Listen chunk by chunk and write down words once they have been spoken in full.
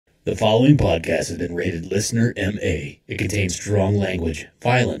The following podcast has been rated Listener MA. It contains strong language,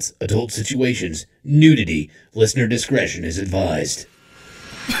 violence, adult situations, nudity. Listener discretion is advised.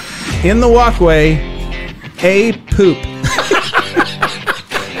 In the walkway, a poop.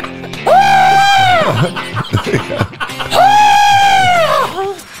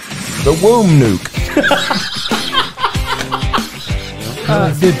 The womb nuke.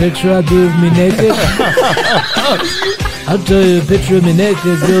 See a picture I do of me naked? I'll tell you a picture of me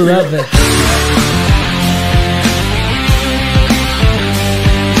naked, you'll love it.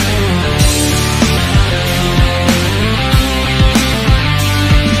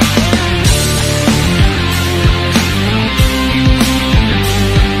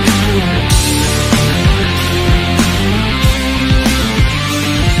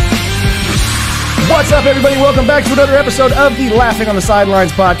 What's up, everybody? Welcome back to another episode of the Laughing on the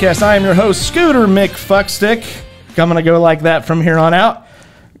Sidelines podcast. I am your host, Scooter McFuckstick. I'm going to go like that from here on out.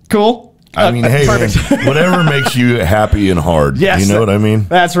 Cool. I mean, hey, man, whatever makes you happy and hard. Yes, you know what I mean?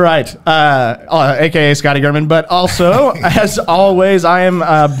 That's right. AKA Scotty Gurman. But also, as always, I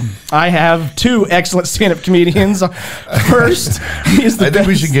have two excellent stand-up comedians. First, I think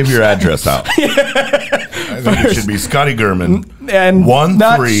we should give your address out. I think it should be Scotty Gurman. And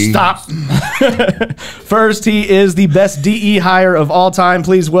 1-3. Stop. First, he is the best DE hire of all time.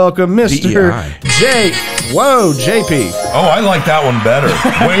 Please welcome Mr. JP. Oh, I like that one better.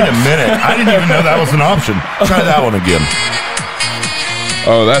 Wait a minute. I didn't even know that was an option. Try that one again.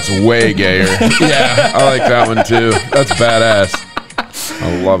 Oh, that's way gayer. Yeah, I like that one too. That's badass.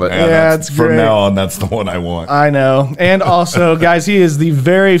 I love it. Yeah, it's great. From now on, that's the one I want. I know. And also, guys, he is the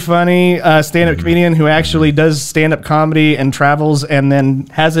very funny stand-up comedian who actually does stand-up comedy and travels and then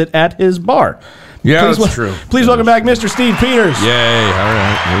has it at his bar. Yeah, that's true. Please welcome back Mr. Steve Peters. Yay. All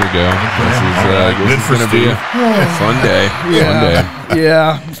right, here we go. This is going to be a fun day.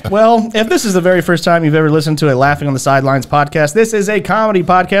 Yeah. Well, if this is the very first time you've ever listened to a Laughing on the Sidelines podcast, this is a comedy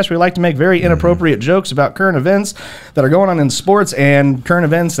podcast where we like to make very inappropriate jokes about current events that are going on in sports and current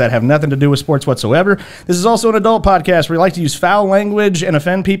events that have nothing to do with sports whatsoever. This is also an adult podcast where we like to use foul language and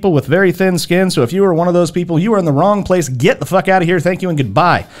offend people with very thin skin. So if you are one of those people, you are in the wrong place. Get the fuck out of here. Thank you and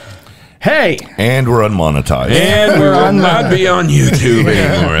goodbye. Hey. And we're unmonetized. And we will not be on YouTube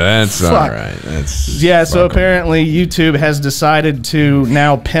anymore. That's all right. So apparently YouTube has decided to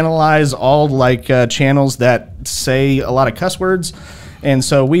now penalize all channels that say a lot of cuss words. And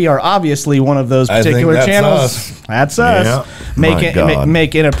so we are obviously one of those particular channels. That's us. Yeah.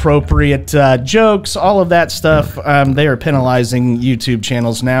 Make inappropriate jokes, all of that stuff. They are penalizing YouTube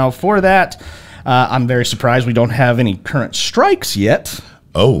channels now for that. I'm very surprised we don't have any current strikes yet.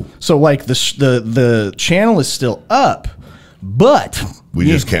 Oh, so the channel is still up, but we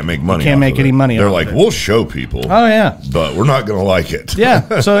just can't make money. Can't make any money. They're like, we'll show people. Oh yeah, but we're not going to like it.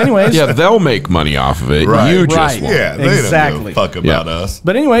 Yeah. So anyways, yeah, they'll make money off of it. Right. You just won't. Yeah, they don't give a fuck about us.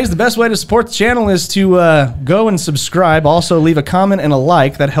 But anyways, the best way to support the channel is to go and subscribe. Also, leave a comment and a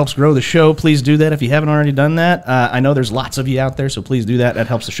like. That helps grow the show. Please do that if you haven't already done that. I know there's lots of you out there, so please do that. That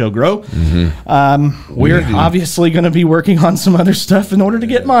helps the show grow. We're obviously going to be working on some other stuff in order to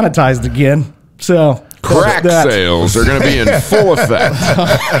get monetized again. So. Crack sales are going to be in full effect.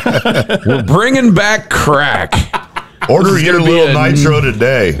 We're bringing back crack. Order your little nitro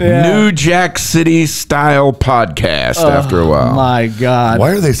today. Yeah. New Jack City style podcast after a while. My God.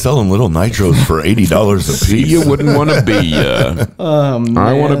 Why are they selling little nitros for $80 a piece? You wouldn't want to be.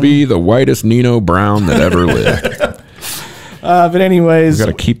 I want to be the whitest Nino Brown that ever lived. But anyways, we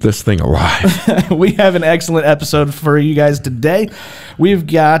got to keep this thing alive. We have an excellent episode for you guys today. We've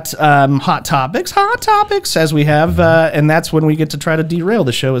got hot topics as we have, and that's when we get to try to derail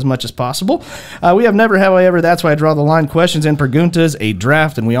the show as much as possible. We have never have I ever, that's why I draw the line, questions and preguntas, a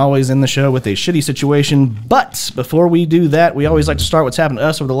draft, and we always end the show with a shitty situation. But before we do that, we always like to start what's happened to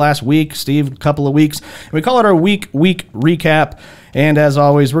us over the last week, Steve, a couple of weeks, and we call it our week recap. And as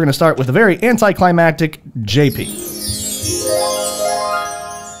always, we're going to start with a very anticlimactic JP.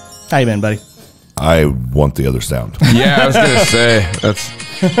 How you been, buddy? I want the other sound. Yeah, I was gonna say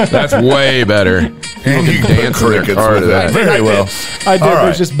that's way better. And you can dance crickets with that very well. I did.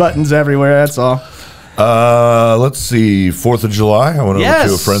 There's just buttons everywhere. That's all. Let's see. 4th of July. I went over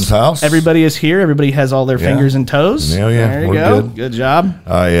to a friend's house. Everybody is here. Everybody has all their fingers and toes. Yeah. There you go. Good job.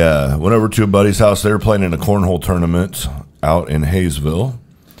 I went over to a buddy's house. They were playing in a cornhole tournament out in Hayesville,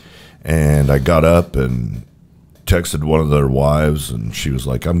 and I got up and texted one of their wives, and she was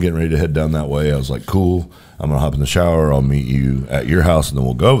like, I'm getting ready to head down that way. I was like, cool. I'm going to hop in the shower. I'll meet you at your house, and then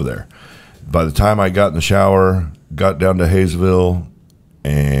we'll go over there. By the time I got in the shower, got down to Hayesville,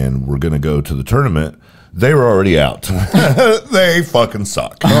 and we're going to go to the tournament, They were already out. They fucking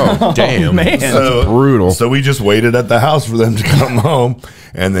suck. Oh, damn. man. That's brutal. So we just waited at the house for them to come home,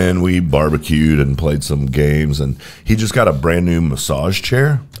 and then we barbecued and played some games, and he just got a brand new massage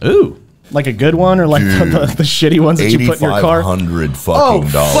chair. Ooh. Like a good one or like the shitty ones that you put in your car? $8,500 Oh,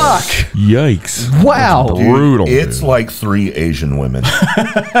 fucking dollars. fuck. Yikes. Wow. Dude, Brutal. It's like 3 Asian women.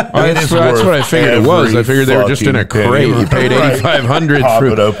 That's what I figured it was. I figured they were just in a crate. You paid $8,500 Pop for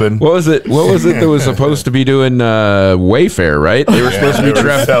it open. What was it? What was it that was supposed to be doing Wayfair? Right? They were supposed to be they were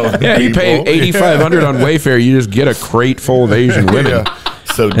trapped. selling Yeah, you pay people. $8,500 on Wayfair. You just get a crate full of Asian women. Yeah.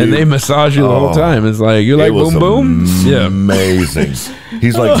 So, dude, And they massage you the whole time. It's like, you like it was boom boom? Yeah. amazing.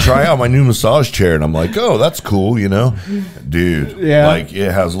 He's like, try out my new massage chair, and I'm like, oh, that's cool, you know, dude. Yeah. Like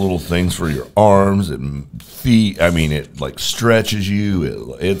it has little things for your arms and feet. I mean, it like stretches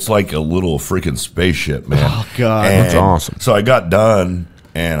you. It's like a little freaking spaceship, man. Oh, God. That's awesome. So I got done.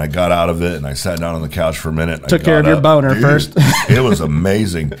 And I got out of it, and I sat down on the couch for a minute. Took care of your boner first. It was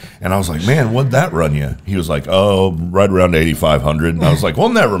amazing. And I was like, man, what'd that run you? He was like, oh, right around 8,500. And I was like, well,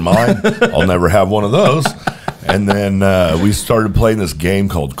 never mind. I'll never have one of those. And then we started playing this game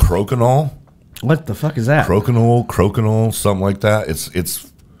called Crokinole. What the fuck is that? Crokinole, something like that.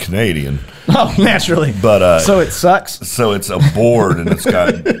 It's Canadian. Oh, naturally. But so it sucks. So it's a board, and it's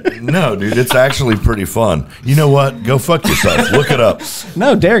got no, dude. It's actually pretty fun. You know what? Go fuck yourself. Look it up.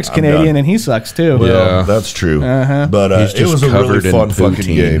 No, Derek's Canadian done. and he sucks too. Well, Yeah. that's true. Uh-huh. But He's it just was a really covered in fun fucking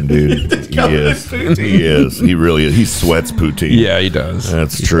poutine. game, dude. He is. He is. He really is. He sweats poutine. Yeah, he does.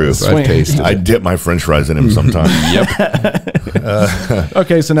 That's true. I've tasted I it. dip my French fries in him sometimes. Yep.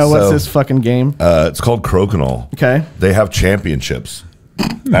 Okay, so now what's So- this fucking game? It's called Crokinole. Okay. They have championships.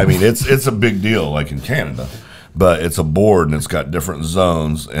 I mean, it's a big deal, like in Canada. But it's a board, and it's got different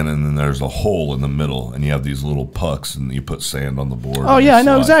zones, and then there's a hole in the middle, and you have these little pucks, and you put sand on the board. Oh, and yeah, you I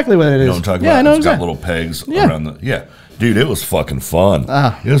know slide. exactly what it You know is. what I'm talking Yeah, about? I know It's exactly. got little pegs Yeah. around the... Yeah. Dude, it was fucking fun.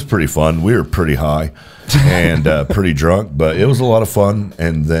 Ah. It was pretty fun. We were pretty high and pretty drunk, but it was a lot of fun.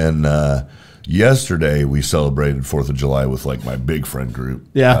 And then yesterday, we celebrated 4th of July with, like, my big friend group.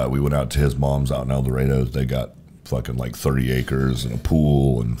 Yeah. We went out to his mom's out in El Dorado. They got fucking, like, 30 acres and a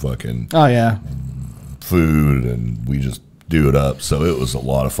pool and fucking Oh, yeah. food, and we just do it up. So it was a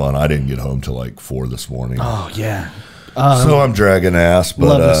lot of fun. I didn't get home till like 4 this morning. Oh, yeah. So I'm dragging ass, but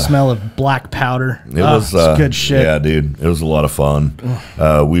Love the smell of black powder. it was it's good shit. Yeah, dude, it was a lot of fun.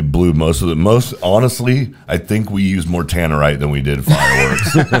 We blew most of it. Honestly, I think we used more tannerite than we did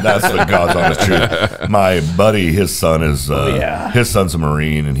fireworks. That's the God's honest truth. My buddy, his son is his son's a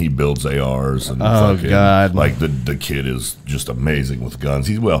Marine, and he builds ARs. And God. like the kid is just amazing with guns.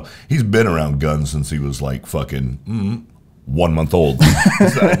 He's been around guns since he was like fucking 1 month old.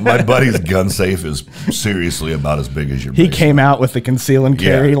 My buddy's gun safe is seriously about as big as your He basement. came out with the conceal and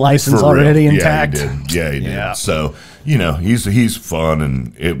carry license for real. already intact. Yeah, he did. So, you know, he's fun,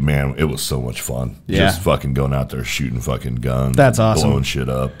 and it was so much fun. Yeah. Just fucking going out there shooting fucking guns. That's and awesome. Blowing shit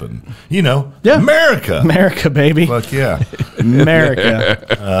up, and you know, Yeah. America. America, baby. Fuck yeah.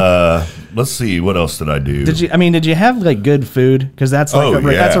 America. Let's see, what else did I do? Did you have like good food? Because that's like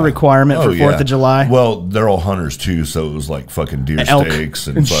that's a requirement for 4th of July. Well, they're all hunters too, so it was like fucking deer Elk steaks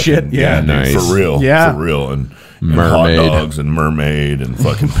and and fucking, shit, yeah. dude, Nice. for real, Yeah. for real, and hot Mermaid. dogs and mermaid and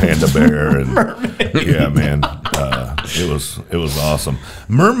fucking panda bear and yeah, man, it was awesome.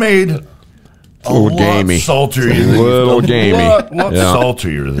 Mermaid. A little lot gamey. saltier, It's a little gamey. lot Yeah.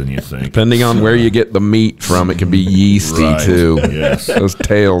 saltier than you think. Depending on where you get the meat from, it can be yeasty Right. too. Yes. Those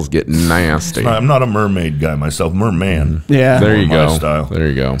tails get nasty. I'm not a mermaid guy myself. Merman. Yeah. There you My go. style. There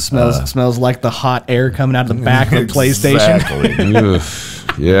you go. Smells like the hot air coming out of the back of the PlayStation. Exactly. Ugh.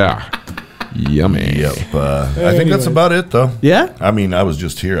 Yeah. Yummy. Yep. I think that's about it, though. Yeah? I mean, I was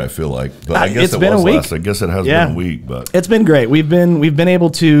just here. I feel like, but I guess it's it been was a week. less. I guess it has Yeah. been a week, but It's been great. We've been able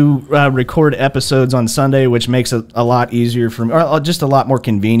to record episodes on Sunday, which makes it a lot easier for me, or just a lot more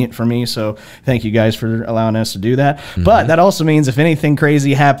convenient for me. So thank you guys for allowing us to do that. But that also means if anything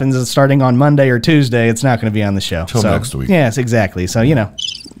crazy happens starting on Monday or Tuesday, it's not going to be on the show. Till next week. Yes, exactly. So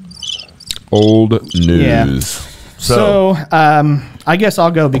Old news. So I guess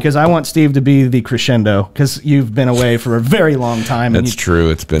I'll go because I want Steve to be the crescendo because you've been away for a very long time. That's true.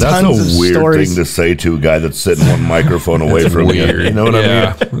 It's been that's tons a of weird stories. thing to say to a guy that's sitting one microphone away from weird. you. You know what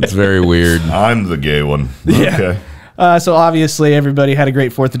yeah, I mean? it's very weird. I'm the gay one. Yeah. Okay. So obviously everybody had a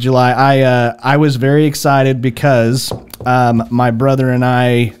great 4th of July. I was very excited because my brother and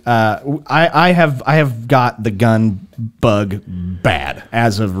I have got the gun bug bad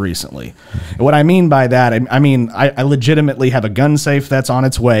as of recently. What I mean by that, I mean I legitimately have a gun safe that's on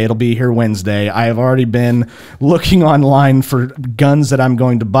its way. It'll be here Wednesday. I have already been looking online for guns that I'm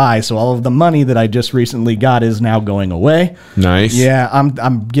going to buy, so all of the money that I just recently got is now going away. Nice. Yeah,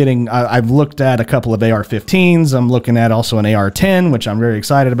 I'm getting. I've looked at a couple of AR-15s. I'm looking at also an AR-10, which I'm very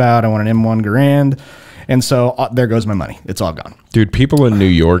excited about. I want an M1 Garand. And so there goes my money. It's all gone. Dude, people in New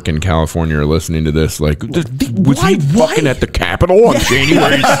York and California are listening to this. Like, was he fucking at the Capitol on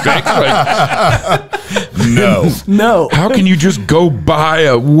January 6th? Like, No. how can you just go buy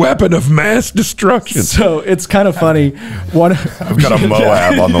a weapon of mass destruction? So it's kind of funny. I've got a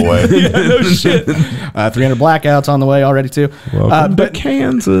Moab on the way. No shit. 300 blackouts on the way already too. Welcome to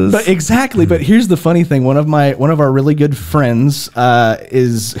Kansas. But exactly. But here's the funny thing. One of our really good friends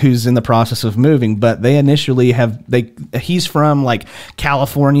who's in the process of moving. But they initially he's from like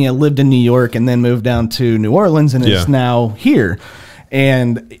California, lived in New York, and then moved down to New Orleans, and is now here.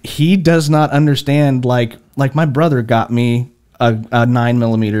 And he does not understand. Like my brother got me a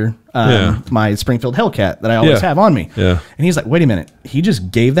 9mm, my Springfield Hellcat that I always have on me. Yeah. And he's like, wait a minute, he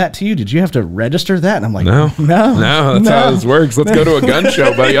just gave that to you? Did you have to register that? And I'm like, no, that's how this works. Let's go to a gun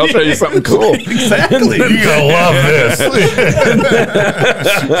show, buddy. I'll show you something cool. Exactly. You're gonna love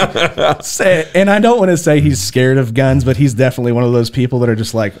this. And I don't want to say he's scared of guns, but he's definitely one of those people that are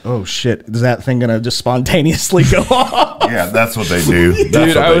just like, oh shit, is that thing gonna just spontaneously go off? Yeah, that's what they do.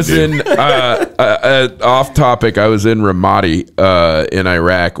 Dude, I was in off topic. I was in Ramadi in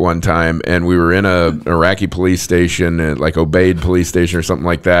Iraq one time, and we were in a Iraqi police station, like Obeid police station or something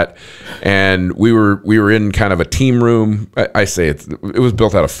like that, and we were in kind of a team room. I say it was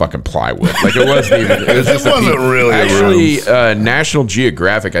built out of fucking plywood. Like it wasn't even. It was just wasn't really actually National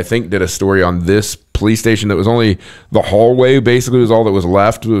Geographic, I think, did a story on this police station that was only the hallway basically was all that was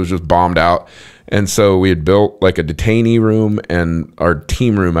left. It was just bombed out. And so we had built like a detainee room and our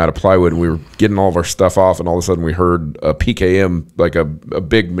team room out of plywood, and we were getting all of our stuff off, and all of a sudden we heard a PKM, like a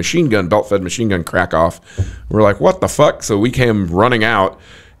big machine gun, belt-fed machine gun crack off. We're like, what the fuck? So we came running out,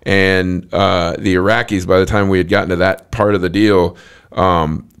 and the Iraqis, by the time we had gotten to that part of the deal,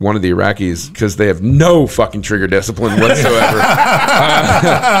 one of the Iraqis, because they have no fucking trigger discipline whatsoever,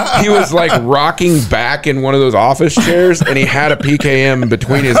 he was like rocking back in one of those office chairs, and he had a PKM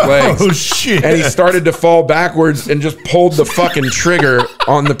between his legs. Oh shit. And he started to fall backwards and just pulled the fucking trigger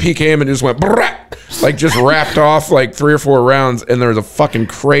on the PKM and just went like just wrapped off like 3 or 4 rounds, and there was a fucking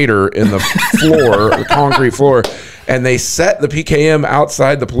crater in the floor, the concrete floor. And they set the PKM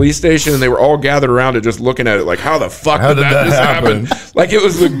outside the police station, and they were all gathered around it just looking at it like, how the fuck did that just happen? Like it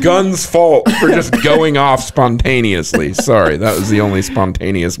was the gun's fault for just going off spontaneously. Sorry, that was the only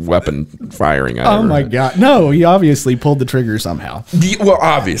spontaneous weapon firing I ever my had. God. No, he obviously pulled the trigger somehow. Well,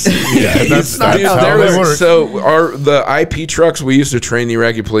 obviously. Yeah, that's how they work. So the IP trucks, we used to train the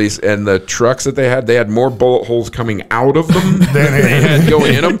Iraqi police, and the trucks that they had more bullet holes coming out of them than they had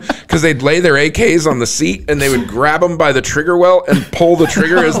going in them, because they'd lay their AKs on the seat, and they would grab them by the trigger well and pull the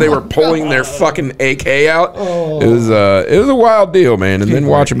trigger as they were pulling their fucking AK out. It was a wild deal, man. And then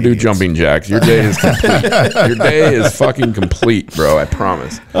watch them do jumping jacks. Your day is complete. Your day is fucking complete, bro. I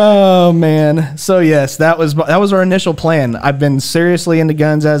promise. Oh man. So yes, that was our initial plan. I've been seriously into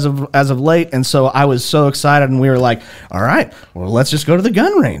guns as of late, and so I was so excited, and we were like, all right, well, let's just go to the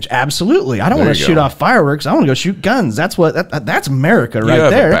gun range. Absolutely. I don't want to shoot off fireworks. I want to go shoot guns. That's that's America right there.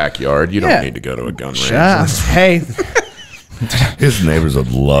 You have a backyard. You don't need to go to a gun range. Hey. His neighbors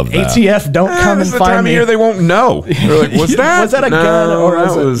would love that. ATF, don't come and the find time me. Of year they won't know. They're like, was that a gun or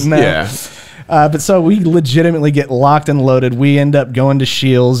was it? No. Yeah. But so we legitimately get locked and loaded. We end up going to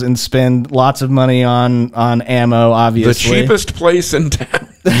Shields and spend lots of money on ammo, obviously. The cheapest place in town.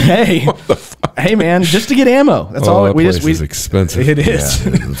 Hey, what the fuck? Hey, man, just to get ammo. That's all. That place is expensive. It is.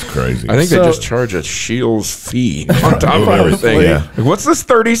 Yeah, it's crazy. I think they just charge a Shields fee on top of everything. Yeah. Like, what's this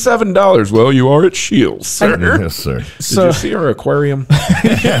 $37? Well, you are at Shields, sir. Yes, sir. Did you see our aquarium?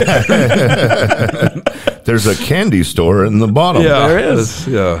 There's a candy store in the bottom. Yeah, there is.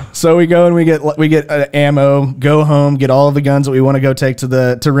 Yeah. So we go and we get ammo, go home, get all of the guns that we want to go take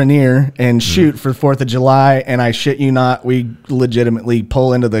to Rainier and shoot for 4th of July. And I shit you not, we legitimately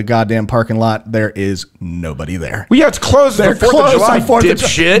pull into the goddamn parking lot there is nobody there. Well, yeah, it's closed. They're the 4th of July, on 4th of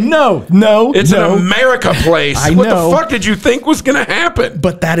dipshit. No, It's an America place. I What know. the fuck did you think was going to happen?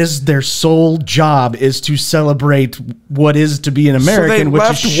 But that is their sole job, is to celebrate what is to be an American, so they which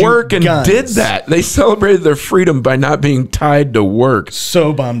left is shoot work and guns. did that. They celebrated their freedom by not being tied to work.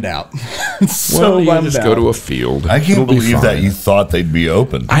 So bummed out. Well, you bummed just out. go to a field. I can't It'll be believe that fine. you thought they'd be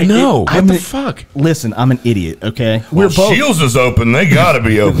open. I know. I'm What the a- fuck? Listen, I'm an idiot, okay? Well, Shields is open. They got to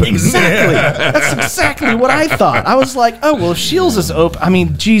be open. Exactly. That's exactly what I thought. I was like, oh, well, if Shields is open. I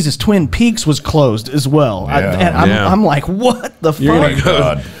mean, Jesus, Twin Peaks was closed as well. Yeah. I'm like, what the You're fuck? gonna go.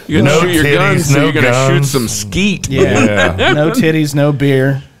 God. You're gonna No shoot your titties, guns, so no you're gonna shoot guns. some skeet. Yeah. No titties, no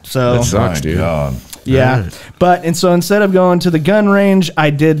beer. So That sucks, My dude. God. yeah, and so instead of going to the gun range,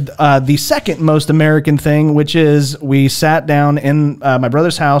 I did the second most American thing, which is we sat down in my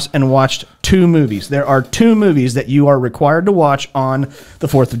brother's house and watched 2 movies. There are 2 movies that you are required to watch on the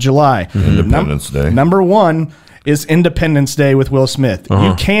 4th of July. Independence Day. Number 1 is Independence Day with Will Smith.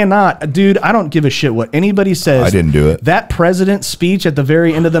 You cannot, dude, I don't give a shit what anybody says. I didn't do it. That president's speech at the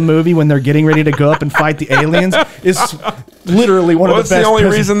very end of the movie when they're getting ready to go up and fight the aliens is literally one Well, of it's the best. the only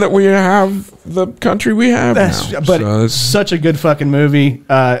presidents. reason that we have the country we have now. But So it's such a good fucking movie,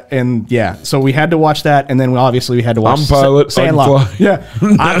 and yeah, so we had to watch that, and then we had to watch I'm pilot, Sandlot. I'm fly. Yeah,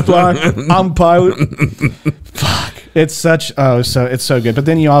 I'm fly, I'm pilot. Fuck, it's such it's so good. But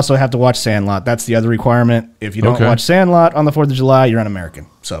then you also have to watch Sandlot. That's the other requirement. If you don't Okay. watch Sandlot on the 4th of July, you're un-American.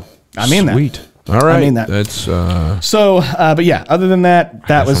 So I mean Sweet. that. All right. mean that. That's So, but yeah, other than that,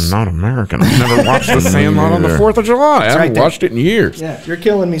 that I'm was not American. I've never watched the Sandlot on the 4th of July. I haven't right there. watched it in years. yeah. You're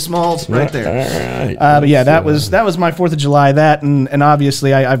killing me, Smalls, right there. All right. But yeah, that was my 4th of July. That and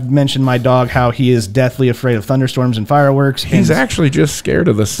obviously I've mentioned my dog, how he is deathly afraid of thunderstorms and fireworks. He's and actually just scared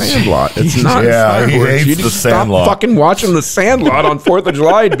of the Sandlot. It's not Yeah, he fireworks. hates You the just Sandlot. Stop fucking watching the Sandlot on 4th of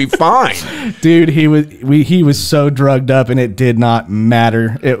July. It'd be fine. dude, he was so drugged up, and it did not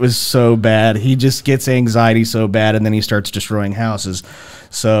matter. It was so bad. He just gets anxiety so bad, and then he starts destroying houses.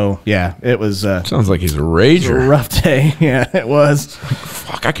 So yeah, it was Sounds like he's a a rager. rough day. Yeah, it was.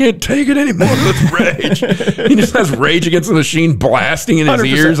 Fuck, I can't take it anymore. This rage. He just has Rage Against the Machine blasting in his 100%.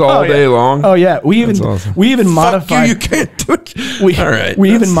 ears all Oh, yeah. day long. Oh yeah, we even awesome. we Fuck you, modified. you can't do it. We, all right. we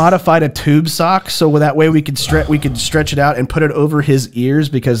even that's- modified a tube sock so that way we could stretch it out and put it over his ears,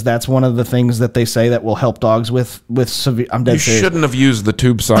 because that's one of the things that they say that will help dogs with severe. I'm dead You serious. shouldn't have used the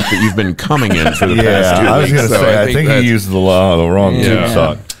tube sock that you've been coming in for the past 2 Yeah, I was weeks. going to so say, I think that's- he used the wrong Yeah. tube sock.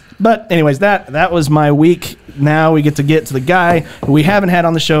 But anyways, that was my week. Now we get to the guy who we haven't had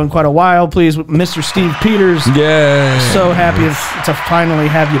on the show in quite a while. Please, Mr. Steve Peters. Yeah. So happy to finally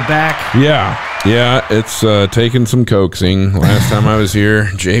have you back. Yeah, it's taken some coaxing. Last time I was here,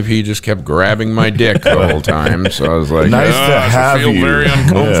 JP just kept grabbing my dick the whole time. So I was like, Nice to I have feel you. very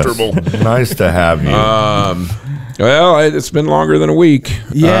uncomfortable. Yes. Nice to have you. Well, it's been longer than a week.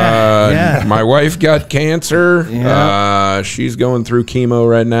 Yeah. My wife got cancer. Yeah. She's going through chemo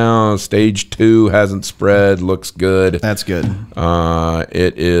right now. Stage 2 hasn't spread. Looks good. That's good.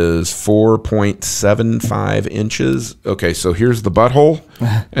 It is 4.75 inches. Okay, so here's the butthole,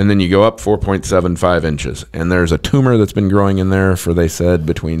 and then you go up 4.75 inches. And there's a tumor that's been growing in there for, they said,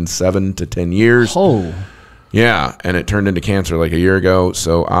 between 7 to 10 years. Oh, Yeah, and it turned into cancer like a year ago.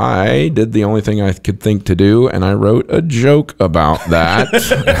 So I did the only thing I could think to do, and I wrote a joke about that.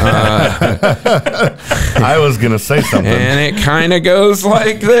 I was going to say something. And it kind of goes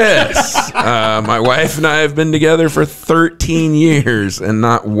like this. My wife and I have been together for 13 years, and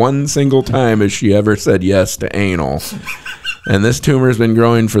not one single time has she ever said yes to anal. And this tumor has been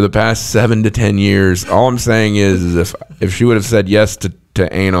growing for the past 7 to 10 years. All I'm saying is if she would have said yes to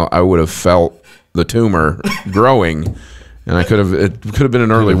anal, I would have felt the tumor growing, and it could have been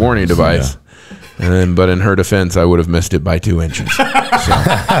an early warning device. But in her defense, I would have missed it by 2 inches. So, all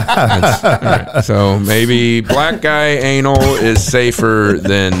right. So maybe black guy anal is safer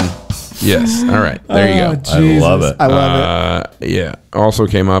than yes. All right, there you go. I love it. I love it. Yeah. Also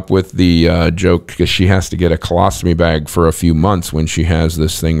came up with the joke because she has to get a colostomy bag for a few months when she has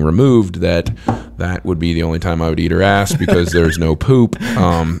this thing removed. That would be the only time I would eat her ass because there's no poop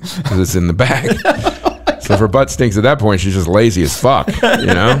because it's in the bag. So if her butt stinks at that point, she's just lazy as fuck. You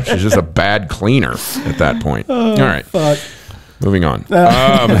know, she's just a bad cleaner at that point. All right. Fuck. Moving on.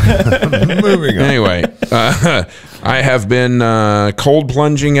 Moving on. Anyway, I have been cold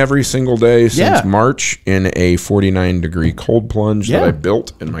plunging every single day since Yeah. March in a 49-degree cold plunge that Yeah. I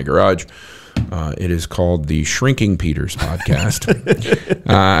built in my garage. It is called the Shrinking Peters podcast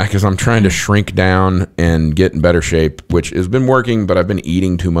because I'm trying to shrink down and get in better shape, which has been working, but I've been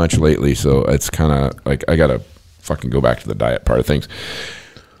eating too much lately, so it's kind of like I got to fucking go back to the diet part of things.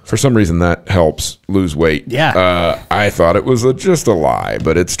 For some reason, that helps lose weight. Yeah. I thought it was just a lie,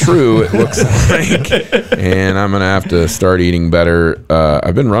 but it's true. It looks like. And I'm going to have to start eating better.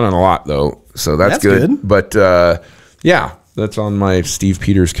 I've been running a lot, though, so that's good. But, yeah. That's on my Steve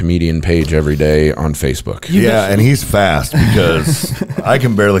Peters comedian page every day on Facebook. Yeah, and he's fast because I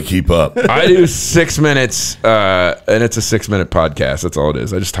can barely keep up. I do 6 minutes, and it's a 6-minute podcast. That's all it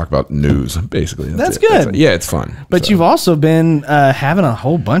is. I just talk about news, basically. That's good. Yeah, it's fun. But you've also been having a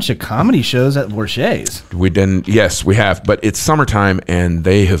whole bunch of comedy shows at Vorshay's. Yes, we have. But it's summertime, and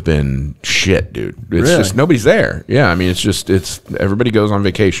they have been shit, dude. It's just nobody's there. Yeah, I mean, it's everybody goes on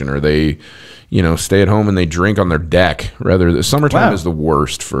vacation, or they stay at home and they drink on their deck. Rather, the summertime is the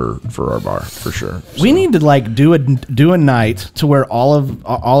worst for our bar, for sure. So. We need to do a night to where all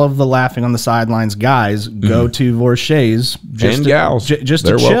of the laughing on the sidelines guys go to Vorshay's and gals, just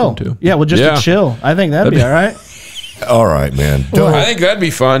to chill. To. Yeah, well, just to chill. I think that'd be all right. All right, man. I think that'd be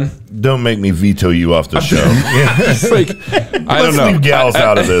fun. Don't make me veto you off the show. It's like, I don't know. Let's leave gals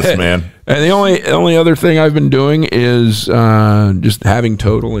out of this, man. And the only other thing I've been doing is just having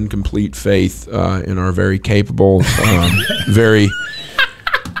total and complete faith in our very capable,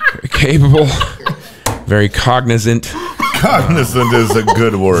 very cognizant. Cognizant is a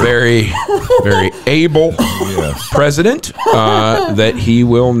good word. Very able president that he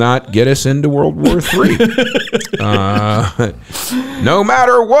will not get us into World War III. No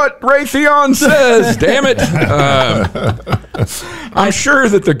matter what Raytheon says, damn it. I'm sure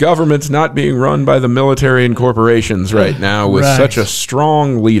that the government's not being run by the military and corporations right now with such a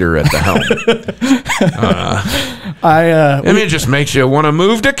strong leader at the helm. I mean, it just makes you want to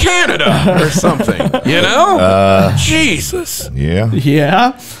move to Canada or something, Jesus. Yeah.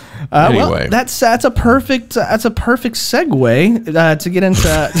 Yeah. Anyway, well, that's a perfect segue to get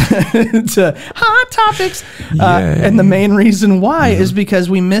into hot topics, and the main reason why is because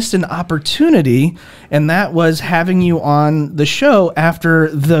we missed an opportunity, and that was having you on the show after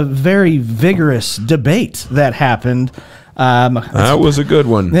the very vigorous debate that happened. That was a good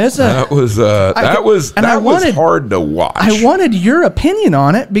one. That was hard to watch. I wanted your opinion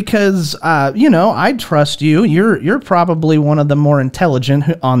on it because I trust you. You're probably one of the more intelligent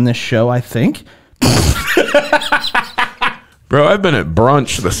on this show, I think. Bro, I've been at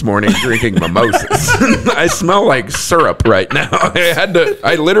brunch this morning drinking mimosas. I smell like syrup right now.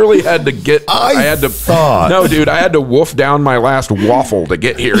 I literally had to get. No, dude, I had to wolf down my last waffle to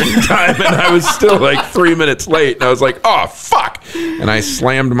get here in time, and I was still like 3 minutes late. And I was like, "Oh fuck!" And I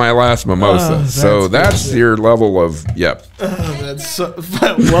slammed my last mimosa. So that's your level of yep. That's so,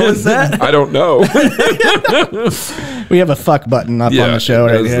 what was that? I don't know. We have a fuck button up on the show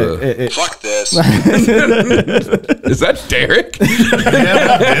right here. Fuck this. Is that Derek? Yeah,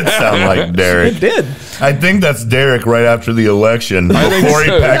 that did sound like Derek. It did. I think that's Derek right after the election before he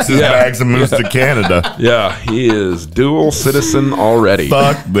packs his bags and moves to Canada. Yeah, he is dual citizen already.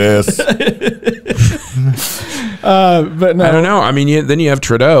 Fuck this. But no. I don't know. I mean, then you have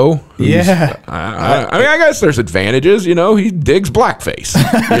Trudeau. Yeah. I mean, I guess there's advantages. He digs blackface,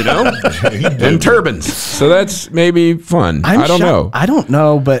 and turbans. So that's maybe fun. I don't know. I don't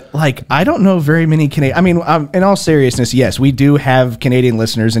know, but I don't know very many Canadian. I mean, in all seriousness, yes, we do have Canadian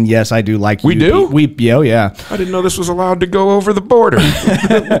listeners, and yes, I do like. We do. Yeah. I didn't know this was allowed to go over the border.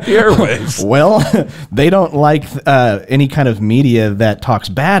 The airwaves. Well, they don't like any kind of media that talks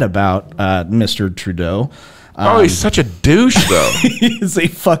bad about Mr. Trudeau. He's such a douche, though. He's a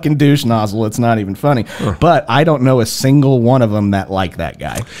fucking douche nozzle. It's not even funny. But I don't know a single one of them that like that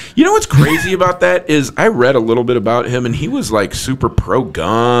guy. You know what's crazy about that is I read a little bit about him, and he was like super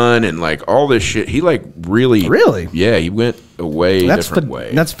pro-gun and like all this shit. He like really, yeah, he went a different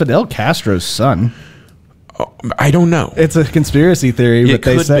way. That's Fidel Castro's son. I don't know. It's a conspiracy theory, but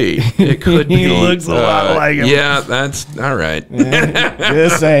they say it could be. He looks a lot like him. Yeah, that's all right.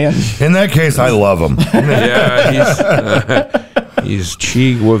 Just saying. In that case, I love him. Yeah, he's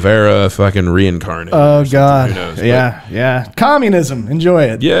Che Guevara fucking reincarnated. Oh God. Who knows, yeah. Communism. Enjoy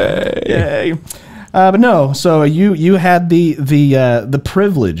it. Yay. But no, so you had the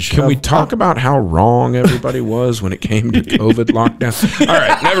privilege. Can we talk about how wrong everybody was when it came to COVID lockdown? All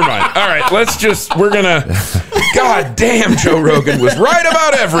right, never mind. All right, God damn, Joe Rogan was right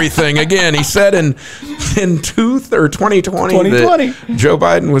about everything. Again, he said in 2020 that Joe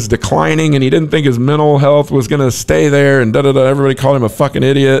Biden was declining and he didn't think his mental health was going to stay there and da-da-da. Everybody called him a fucking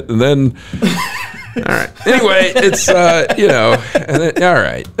idiot. And then, all right. Anyway, it's, all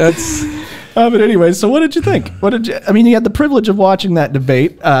right. That's... but anyway, so what did you think? You had the privilege of watching that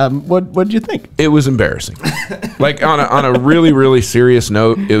debate. What did you think? It was embarrassing. Like on a really, really serious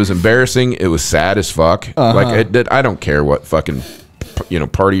note, it was embarrassing. It was sad as fuck. Like I don't care what fucking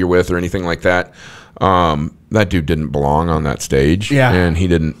party you're with or anything like that. That dude didn't belong on that stage. Yeah. And he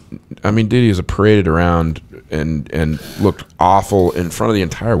didn't. I mean, dude, he was paraded around and looked awful in front of the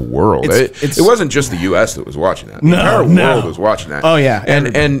entire world. It wasn't just the U.S. that was watching that. The entire world was watching that. Oh, yeah.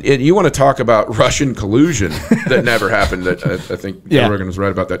 And you want to talk about Russian collusion that never happened. That I think Joe Rogan was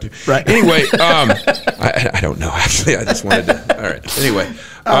right about that too. Right. Anyway, I don't know, actually. I just wanted to. All right. Anyway.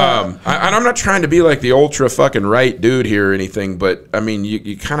 And I'm not trying to be like the ultra fucking right dude here or anything, but I mean,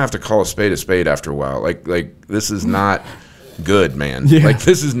 you kind of have to call a spade after a while. Like this is not good, man. Yeah. Like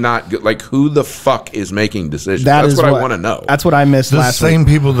this is not good. Like who the fuck is making decisions? That's what I want to know. That's what I missed last week. The same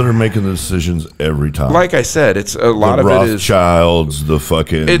people that are making the decisions every time. Like I said, it's a lot the of it is Rothschilds, the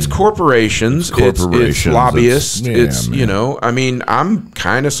fucking. It's corporations. It's lobbyists. It's you know. I mean, I'm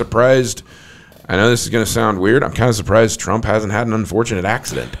kind of surprised. I know this is going to sound weird. I'm kind of surprised Trump hasn't had an unfortunate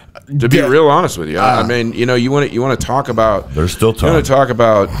accident. To be real honest with you, I mean, you know, you want to talk about. There's still time. You want to talk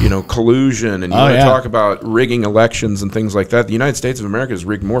about collusion, and you want to talk about rigging elections and things like that. The United States of America has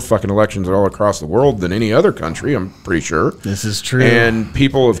rigged more fucking elections all across the world than any other country. I'm pretty sure. This is true. And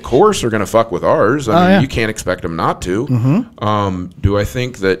people, of course, are going to fuck with ours. I mean, you can't expect them not to. Do I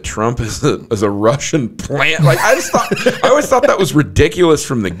think that Trump is a Russian plant? Like I always thought that was ridiculous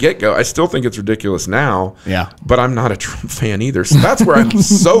from the get go. I still think it's ridiculous now. Yeah. But I'm not a Trump fan either. So that's where I'm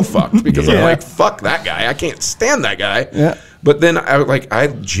so fucked because I'm like, fuck that guy. I can't stand that guy. Yeah. But then I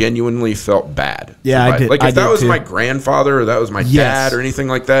genuinely felt bad. Yeah, I did. Like if that was too. my grandfather or that was my dad or anything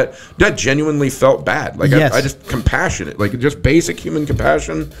like that, that genuinely felt bad. Like I just compassionate, like just basic human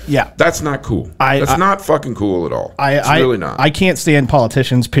compassion. Yeah, that's not cool. That's not fucking cool at all. It's really not. I can't stand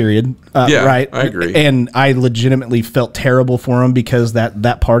politicians. Period. Right. I agree. And I legitimately felt terrible for him because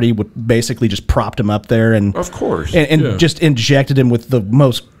that party would basically just propped him up there and of course and just injected him with the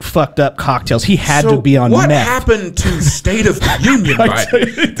most fucked up cocktails. He had to be on. What meth. happened to State of the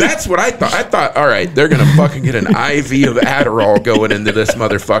Union? That's what I thought. I thought, all right, they're gonna fucking get an IV of Adderall going into this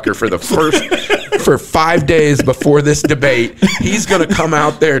motherfucker for 5 days before this debate. He's gonna come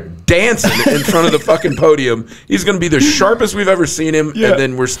out there dancing in front of the fucking podium. He's gonna be the sharpest we've ever seen him, and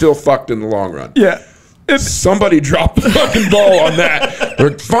then we're still fucked in the long run. Yeah. Somebody dropped the fucking ball on that.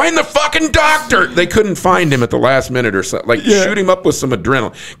 Or find the fucking doctor. They couldn't find him at the last minute or something. Like shoot him up with some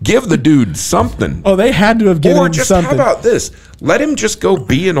adrenaline. Give the dude something. Oh, they had to have given him something. How about this? Let him just go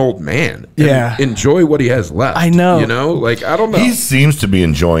be an old man. And enjoy what he has left. I know. You know, like I don't know. He seems to be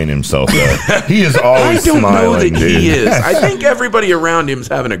enjoying himself though. He is always I don't smiling, know that dude. he is. I think everybody around him is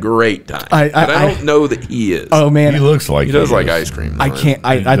having a great time. I don't know that he is. Oh man, he looks like he does like ice cream. I can't.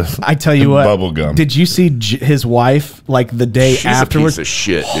 I tell you what. Bubble gum. Did you see his wife like the day afterwards? She's a piece of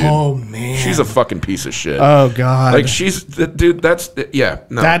shit, dude. Oh man, she's a fucking piece of shit. Oh god, like she's dude. That's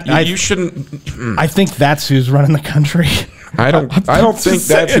No, you shouldn't. I think that's who's running the country. I don't think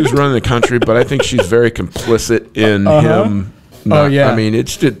that's who's running the country, but I think she's very complicit in him. I mean,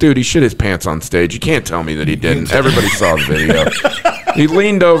 it's just, dude, he shit his pants on stage. You can't tell me that he didn't. Everybody saw the video. He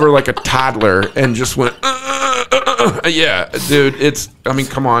leaned over like a toddler and just went, yeah, dude, I mean,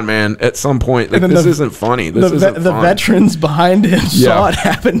 come on, man. At some point, like, this isn't funny. This isn't fun. The veterans behind him saw it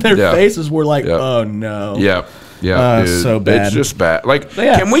happen. Their faces were like, oh no. Yeah. Yeah, dude, so bad. It's just bad. Like,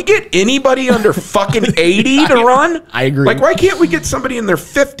 can we get anybody under fucking 80 to run? I agree. Like, why can't we get somebody in their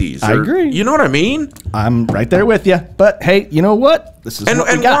 50s? I agree. You know what I mean? I'm right there with you. But hey, you know what? This is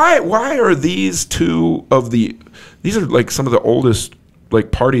what we got. Why are these two of these are like some of the oldest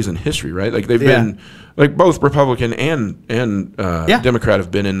like parties in history, right? Like they've been like both Republican and Democrat have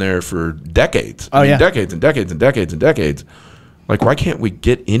been in there for decades. Decades and decades and decades and decades. Like, why can't we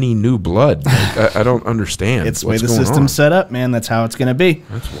get any new blood? Like, I don't understand. It's the way the system's set up, man. That's how it's going to be.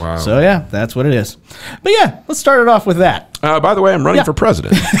 That's wild. So, yeah, that's what it is. But, yeah, let's start it off with that. By the way, I'm running for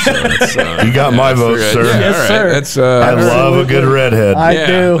president. So you got my vote, sir. Yes, sir. I love a good redhead. I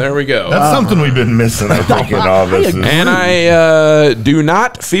do. There we go. That's something we've been missing, I think, in all this. And I do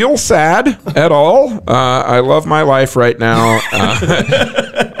not feel sad at all. I love my life right now.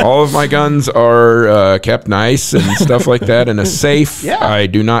 All of my guns are kept nice and stuff like that in a safe. Yeah. I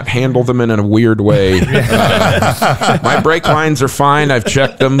do not handle them in a weird way. My brake lines are fine. I've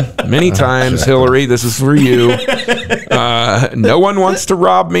checked them many times. Hillary, this is for you. No one wants to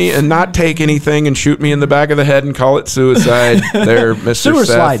rob me and not take anything and shoot me in the back of the head and call it suicide. They're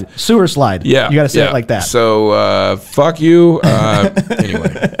Mr. Sewer slide. Yeah. You got to say it like that. So, fuck you. Anyway,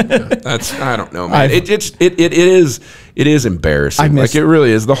 that's, I don't know, man. It is embarrassing. Like, it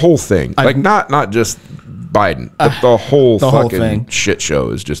really is. The whole thing. Like, not just Biden, but the whole fucking shit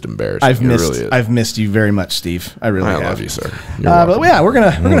show is just embarrassing. I've missed you very much, Steve. I really have. I love you, sir. But yeah, we're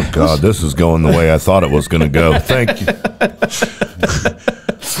gonna. God, this is going the way I thought it was going to go. Thank you.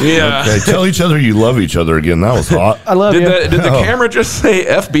 Yeah. Okay, tell each other you love each other again. That was hot. I love you. Did the camera just say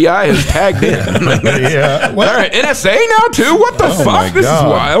FBI is tagged in? Yeah. All right, NSA now too? What the Oh my fuck? This is God.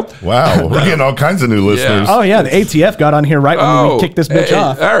 wild. Wow, we're getting all kinds of new listeners. Oh yeah, the ATF got on here right when we kicked this bitch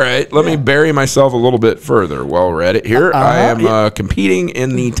off. All right, let me bury myself a little bit further while we're at it here. I am competing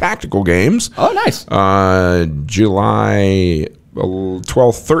in the tactical games. Oh, nice. July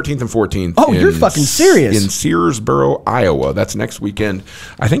 12th, 13th, and 14th. Oh, you're fucking serious. In Searsboro, Iowa. That's next weekend.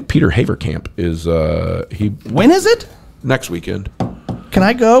 I think Peter Haverkamp is When is it? next weekend. Can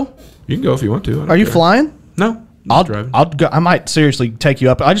I go? You can go if you want to. I don't Are you care. flying? No. I'll driving. I'll go. I might seriously take you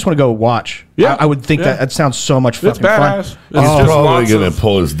up. I just want to go watch. Yeah. I would think Yeah. that sounds so much It's fucking fun. badass. It's He's just probably lots going of- to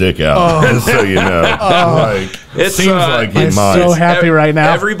pull his dick out, just so you know. Like, It's, seems like he I'm might. so happy right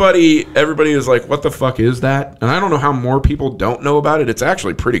now. Everybody is like, "What the fuck is that?" And I don't know how more people don't know about it. It's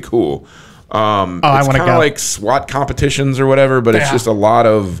actually pretty cool. I It's wanna kind of go. like SWAT competitions or whatever, but it's Yeah. just a lot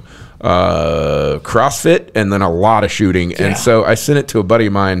of CrossFit and then a lot of shooting. And so I sent it to a buddy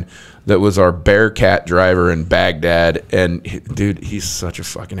of mine that was our Bearcat driver in Baghdad, and dude, he's such a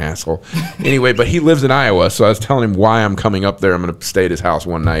fucking asshole. Anyway, but he lives in Iowa, so I was telling him why I'm coming up there. I'm going to stay at his house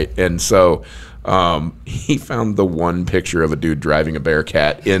one night, and so he found the one picture of a dude driving a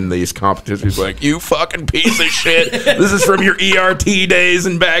Bearcat in these competitions. He's like, "You fucking piece of shit! This is from your ERT days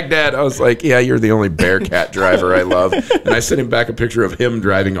in Baghdad." I was like, "Yeah, you're the only Bearcat driver I love," and I sent him back a picture of him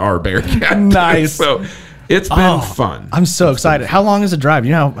driving our Bearcat. Nice. So it's been fun. I'm so excited. How long is the drive?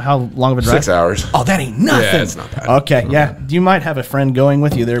 You know how long of a drive? 6 hours. Oh, that ain't nothing. Yeah, it's not bad. Okay, yeah. You might have a friend going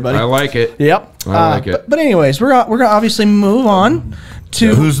with you there, buddy. I like it. Yep. I like it. But anyways, we're gonna obviously move on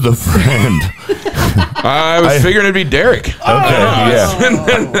to Who's the friend? I was figuring it'd be Derek. Okay,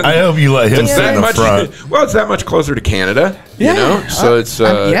 yeah. I hope you let him sit in the front. Well, it's that much closer to Canada, Yeah. you know. So it's it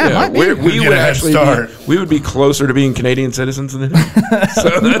might be. we Get would a head actually start. we would be closer to being Canadian citizens than him.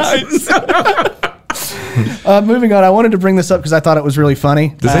 So that's moving on. I wanted to bring this up because I thought it was really funny.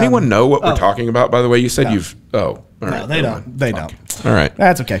 Does anyone know what we're talking about? By the way, you said you've. Oh, all right. No, they don't. They don't. All right.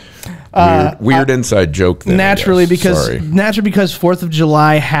 That's okay. Weird inside joke. Then, I Naturally, guess. because Sorry. 4th of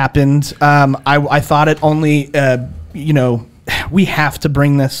July happened. I thought it only. We have to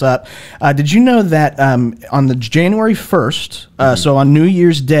bring this up. Did you know that on the January 1st, so on New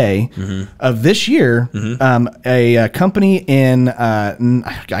Year's Day of this year, a company in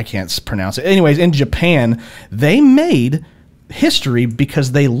I can't pronounce it. Anyways, in Japan, they made history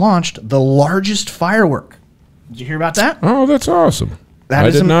because they launched the largest firework. Did you hear about that? Oh, that's awesome. That I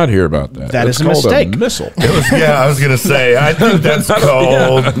is did a- not hear about that. that That's is a called mistake. missile. Yeah, I was going to say, I think that's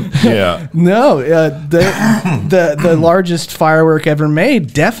called, yeah. No, the largest firework ever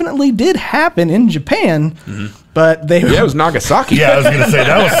made definitely did happen in Japan, but they Yeah, it was Nagasaki. Yeah, I was going to say,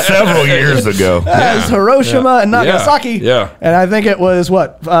 that was several years ago. It was Hiroshima and Yeah. Nagasaki. Yeah. And I think it was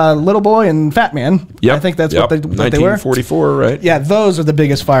Little Boy and Fat Man. Yep. I think that's Yep. what they were. 1944, right? Yeah, those are the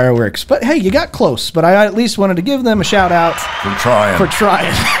biggest fireworks. But hey, you got close. But I at least wanted to give them a shout out For trying. for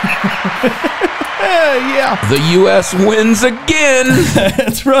trying. Yeah, The U.S. wins again.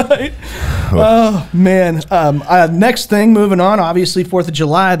 that's right. Oh man. Next thing, moving on. Obviously, 4th of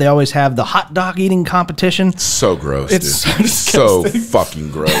July. They always have the hot dog eating competition. So gross. It's dude. so so disgusting.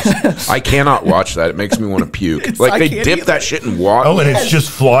 fucking gross. I cannot watch that. It makes me want to puke. Like I they can't dip either. that shit in water. Oh, and it's just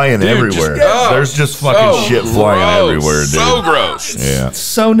flying everywhere. There's just fucking shit flying everywhere, dude. So gross. Yeah.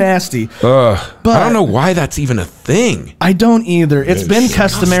 So nasty. I don't know why that's even a thing. I don't either. It's been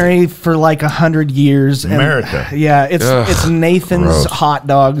customary for like 100 years. And, America. Yeah, it's Nathan's Gross. hot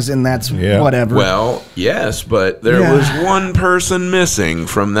dogs, and that's whatever. Well, yes, but there Yeah. was one person missing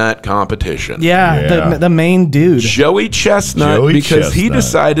from that competition. yeah. The main dude. Joey Chestnut, Joey because he Chestnut.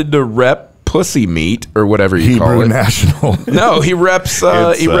 decided to rep pussy meat or whatever you call Hebrew it. National. No, he reps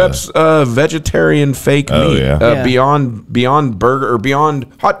vegetarian fake Oh, meat. yeah. Yeah. Beyond burger or beyond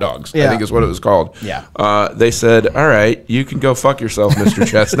hot dogs. Yeah. I think is what it was called. Yeah. They said, "All right, you can go fuck yourself, Mr.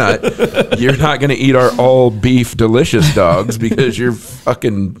 Chestnut. You're not going to eat our all beef delicious dogs because you're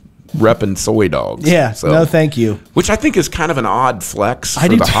fucking repping soy dogs." Yeah, So, no, thank you. which I think is kind of an odd flex I for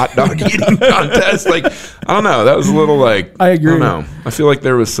do the too. hot dog eating contest. Like, I don't know. That was a little like, I agree. I don't know. I feel like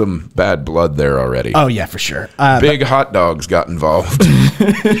there was some bad blood there already. Oh yeah, for sure. Big hot dogs got involved.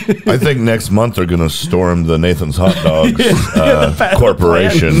 I think next month they're going to storm the Nathan's Hot Dogs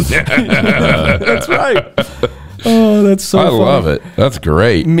Corporation. That's right. Oh, that's so. I funny. love it. That's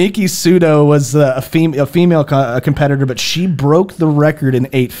great. Miki Sudo was a female competitor, but she broke the record and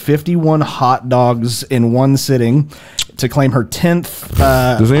ate 51 hot dogs in one sitting. to claim her 10th.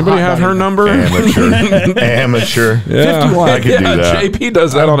 Does anybody have her number? Amateur. Yeah. 51. I could do that. JP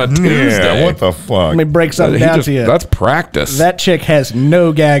does that on a Tuesday. Yeah, what the fuck? Let me break something down to you. That's practice. That chick has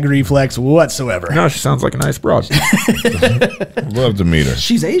no gag reflex whatsoever. No, she sounds like a nice broad. Love to meet her.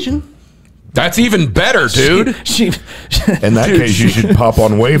 She's Asian. That's even better, dude. She In that case, you should pop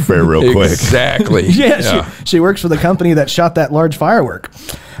on Wayfair real quick. Exactly. yeah, she works for the company that shot that large firework.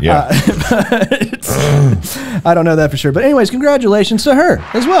 Yeah. I don't know that for sure. But anyways, congratulations to her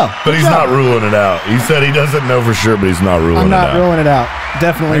as well. But he's not ruling it out. He said he doesn't know for sure, but he's not ruling I'm it out. not ruling it out. I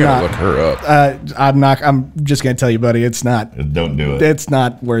Definitely gotta not. look her up. I'm just gonna tell you, buddy. It's not. Don't do it. It's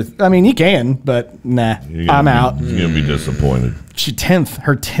not worth. I mean, you can, but nah. I'm out. You're going to be disappointed. She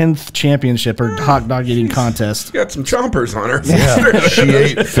her 10th championship, her hot dog eating contest. Got some chompers on her. Yeah. She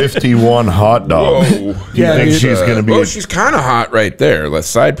ate 51 hot dogs. Whoa. Do you Yeah, think dude. she's going to be... Oh, she's kind of hot right there. The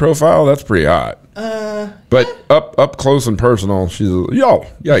side profile, that's pretty hot. But up close and personal, she's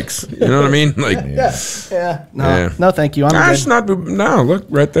yikes. You know what I mean? Like, Yeah. No, Yeah. no, thank you. I'm good. she's not. No, look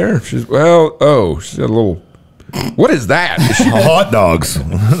right there. She's she's got a little. What is that? hot dogs.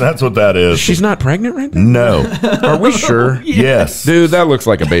 That's what that is. She's not pregnant right now? No. Are we sure? Yes. Dude, that looks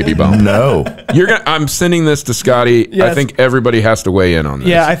like a baby bump. No. I'm sending this to Scotty. Yes. I think everybody has to weigh in on this.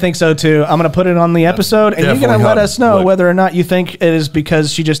 Yeah, I think so too. I'm going to put it on the episode, and you're going to Definitely let hot. us know Look. whether or not you think it is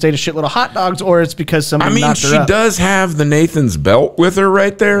because she just ate a shitload of hot dogs, or it's because somebody knocked her she up. does have the Nathan's belt with her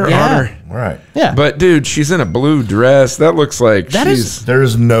right there Yeah. on her. Right. Yeah, But dude, she's in a blue dress. That looks like That is- she's.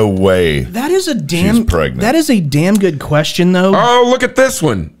 There's no way. that is a damn. pregnant. That is a damn good question, though. Oh, look at this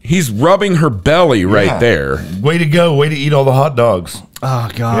one. He's rubbing her belly right Yeah. there. Way to go. Way to eat all the hot dogs. Oh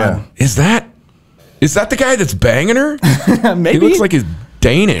God, Yeah. Is that the guy that's banging her? maybe He looks like he's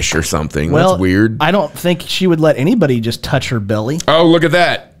Danish or something. Well, That's weird. I don't think she would let anybody just touch her belly. Oh, look at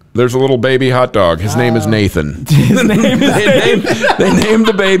that. There's a little baby hot dog. His name is Nathan. His name is They named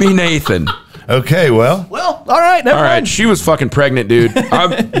the baby Nathan. Okay, well. Well, all right, never All right, mind. she was fucking pregnant, dude.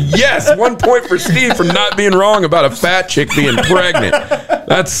 Yes, 1 point for Steve for not being wrong about a fat chick being pregnant.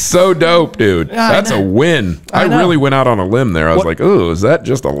 That's so dope, dude. That's a win. I know. really went out on a limb there. I was like, "Oh, is that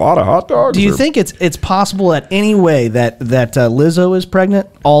just a lot of hot dogs?" Do you or- think it's possible at any way that Lizzo is pregnant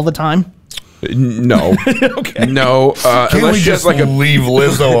all the time? No. Okay. No. Can Unless we she has just like a leave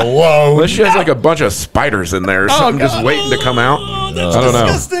Lizzo alone? unless she has like a bunch of spiders in there or something just God. waiting to come out. I don't know.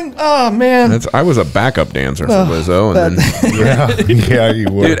 Disgusting. Oh man. I was a backup dancer for Lizzo, and then yeah,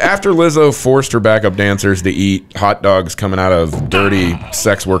 you would. dude, after Lizzo forced her backup dancers to eat hot dogs coming out of dirty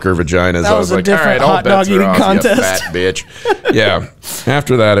sex worker vaginas, That I was was a like, all different right, all hot bets dog are eating off, contest. you fat bitch. Yeah.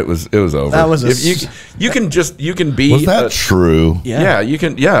 After that, it was over. That was a If you can be Was that true? yeah, you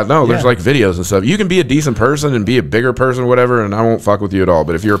can. Yeah, no, there's Yeah. like videos and stuff. You can be a decent person and be a bigger person, whatever, and I won't fuck with you at all.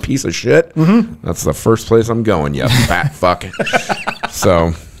 But if you're a piece of shit, that's the first place I'm going. You fat fuck. So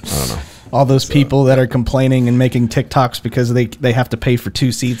I don't know. All those people that are complaining and making TikToks because they have to pay for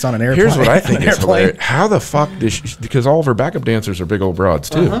 2 seats on an airplane. Here's what I think an is airplane. hilarious. How the fuck does she, because all of her backup dancers are big old broads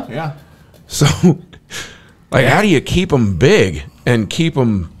too. Yeah. So, like, how do you keep them big and keep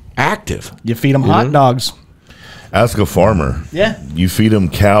them active? You feed them hot dogs. Ask a farmer. Yeah. You feed them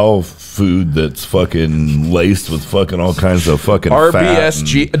cow food that's fucking laced with fucking all kinds of fucking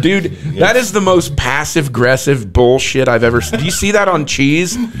RBSG, dude, that is the most passive aggressive bullshit I've ever seen. Do you see that on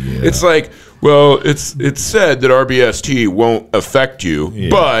cheese? It's like, well, it's said that RBST won't affect you,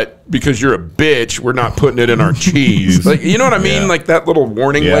 but because you're a bitch, we're not putting it in our cheese. Like, you know what I mean? Yeah. Like that little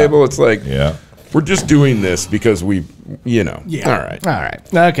warning Yeah. label. It's like, Yeah. we're just doing this because we, you know. Yeah. All right. All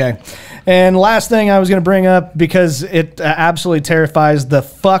right. Okay. And last thing I was going to bring up, because it absolutely terrifies the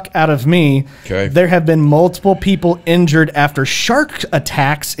fuck out of me. Okay. There have been multiple people injured after shark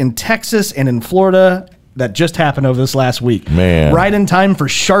attacks in Texas and in Florida that just happened over this last week. Man. Right in time for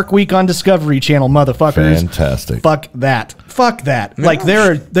Shark Week on Discovery Channel, motherfuckers. Fantastic. Fuck that. Fuck that. Like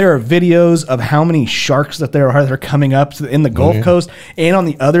there are videos of how many sharks that there are that are coming up in the Gulf Coast and on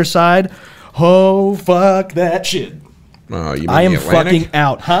the other side. Oh, fuck that shit. You mean I am the Atlantic? fucking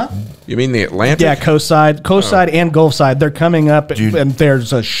out, huh? You mean the Atlantic? Yeah, coast side and Gulf side. They're coming up, and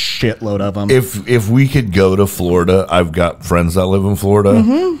there's a shitload of them. If we could go to Florida, I've got friends that live in Florida.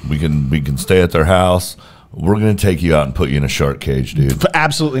 We can stay at their house. We're gonna take you out and put you in a shark cage, dude.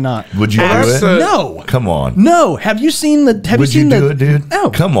 Absolutely not. Would you do that's it? No. Come on. No. Have you seen the? Have Would you you seen do the? it, dude? No.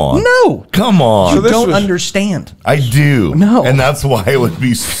 Come on. No. Come on. You this don't was- understand. I do. No. And that's why it would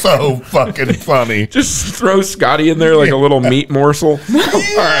be so fucking funny. Just throw Scotty in there like a little meat morsel. All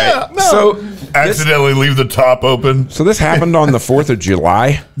right. So Accidentally leave the top open. So this happened on the 4th of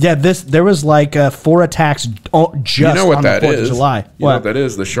July. Yeah, there was like 4 attacks just You know what on that the 4th is? of July. You know what that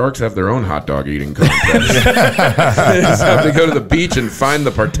is? The sharks have their own hot dog eating contest. just have to go to the beach and find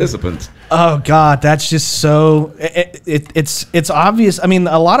the participants. Oh God, that's just so. It's obvious. I mean,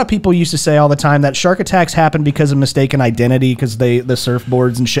 a lot of people used to say all the time that shark attacks happen because of mistaken identity, because the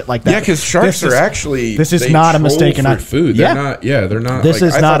surfboards and shit like that. Yeah, because sharks are actually. This is not a mistaken for food. They're not. Yeah, they're not. This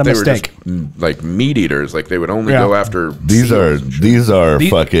is not a mistake. Like meat eaters, like they would only go after. These are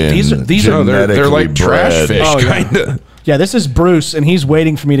fucking. These are they're like trash fish, kind of. Yeah, this is Bruce, and he's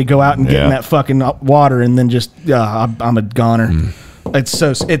waiting for me to go out and get in that fucking water, and then just I'm a goner. It's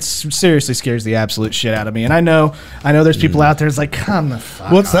seriously scares the absolute shit out of me. And I know there's people out there that's like, come the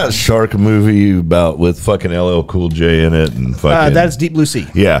fuck What's on. that shark movie about with fucking LL Cool J in it and fucking that's Deep Blue Sea.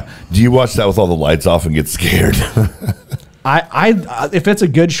 Yeah. Do you watch that with all the lights off and get scared? I if it's a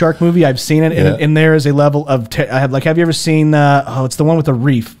good shark movie, I've seen it, and there is a level of have you ever seen it's the one with the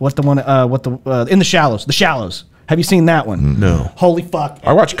reef? What's the one in the Shallows? The Shallows. Have you seen that one? No. Holy fuck.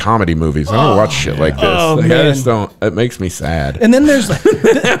 I watch comedy movies. I don't watch shit like this. I just don't. It makes me sad. And then there's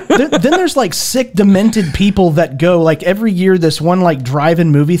like sick, demented people that go like every year this one like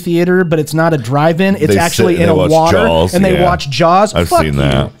drive-in movie theater, but it's not a drive-in. It's actually in a water, Jaws, and they watch Jaws. I've seen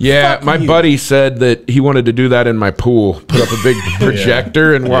that. Yeah, my buddy said that he wanted to do that in my pool. Put up a big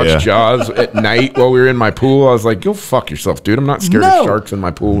projector and watch Jaws at night while we were in my pool. I was like, "Go fuck yourself, dude. I'm not scared of sharks in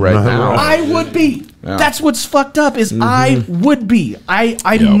my pool right now." I would be. Yeah. That's what's fucked up is I would be.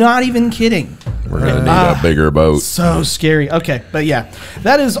 I'm not even kidding. We're going to need a bigger boat. So scary. Okay, but yeah,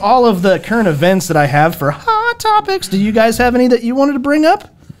 that is all of the current events that I have for Hot Topics. Do you guys have any that you wanted to bring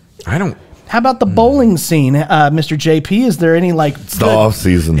up? I don't. How about the bowling scene, Mr. JP? Is there any like... It's the off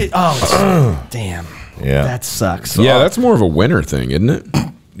season. Damn. Yeah. That sucks. Yeah, that's more of a winter thing, isn't it?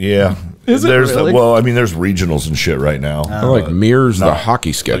 Yeah. Is it really? Well, I mean, there's regionals and shit right now. It like mirrors the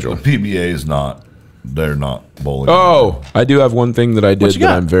hockey schedule. Like the PBA is not... They're not bowling. Oh, I do have one thing that I did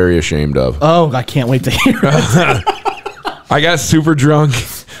that I'm very ashamed of. Oh, I can't wait to hear it. I got super drunk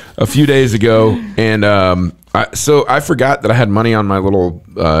a few days ago, and so I forgot that I had money on my little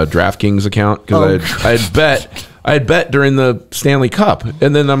DraftKings account because I had bet during the Stanley Cup,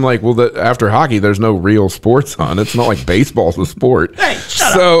 and then I'm like, well, after hockey, there's no real sports on. It's not like baseball's a sport. Hey,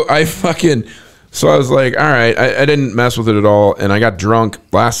 shut up. So I was like, all right, I didn't mess with it at all. And I got drunk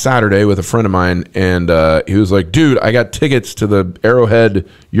last Saturday with a friend of mine. And he was like, dude, I got tickets to the Arrowhead,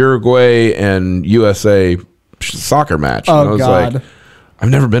 Uruguay, and USA soccer match. And I was like, I've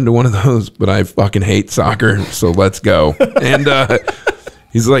never been to one of those, but I fucking hate soccer. So let's go. And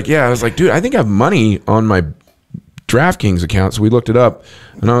he's like, yeah. I was like, dude, I think I have money on my DraftKings account. So we looked it up.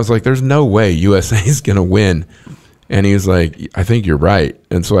 And I was like, there's no way USA is going to win. And he was like, I think you're right.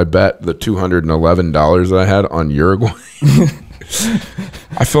 And so I bet the $211 that I had on Uruguay.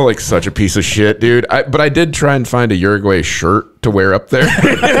 I feel like such a piece of shit, dude. But I did try and find a Uruguay shirt to wear up there.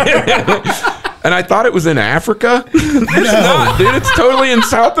 And I thought it was in Africa. It's not, dude. It's totally in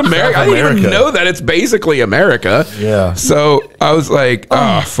South America. I didn't even know that it's basically America. Yeah. So I was like,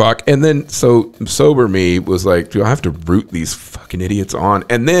 oh, fuck. And then so sober me was like, do I have to root these fucking idiots on?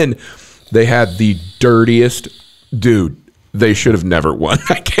 And then they had the dirtiest... Dude, they should have never won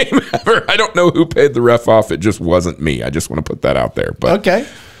that game ever. I don't know who paid the ref off. It just wasn't me. I just want to put that out there. But okay.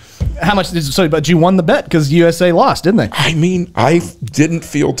 How much but you won the bet because USA lost, didn't they? I mean, I didn't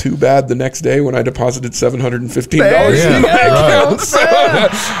feel too bad the next day when I deposited $715 in my account. So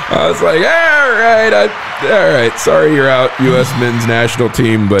I was like, all right. Sorry you're out, U.S. men's national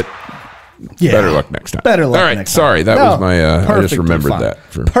team, but better luck next time. Better luck all right, next sorry. time. That was my, I just remembered that.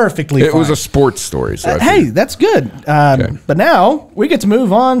 Perfectly It fine. was a sports story. So hey, that's good. But now we get to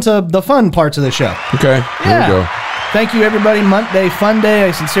move on to the fun parts of the show. Okay, here we go. Thank you, everybody. Monday Fun Day.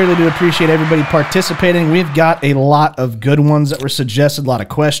 I sincerely do appreciate everybody participating. We've got a lot of good ones that were suggested, a lot of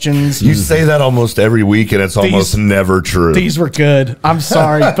questions. You say that almost every week, and it's almost never true. These were good. I'm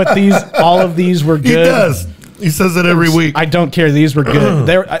sorry, but all of these were good. He does. He says it every week. I don't care. These were good.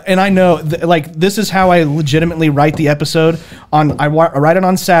 And I know, like, this is how I legitimately write the episode. I write it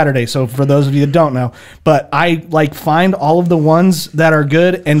on Saturday. So for those of you that don't know, but I like find all of the ones that are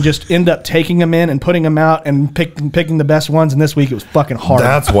good and just end up taking them in and putting them out and picking the best ones. And this week it was fucking hard.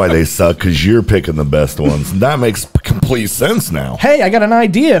 That's why they suck, because you're picking the best ones. That makes complete sense now. Hey, I got an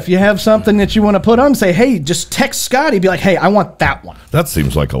idea. If you have something that you want to put on, say, hey, just text Scotty. Be like, hey, I want that one. That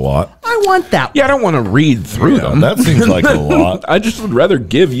seems like a lot. I want that one. Yeah, I don't want to read through them. That seems like a lot. I just would rather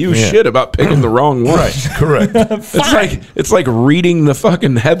give you shit about picking the wrong one. Right, correct. It's like reading the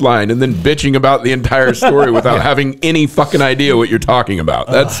fucking headline and then bitching about the entire story without having any fucking idea what you're talking about.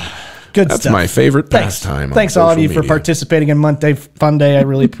 Good That's stuff. my favorite Thanks. pastime. on Thanks all of social you for media. participating in Monday Fun Day. I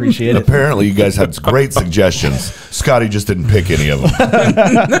really appreciate it. Apparently, you guys had great suggestions. Scotty just didn't pick any of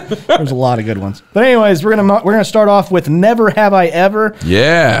them. There's a lot of good ones. But anyways, we're gonna start off with Never Have I Ever.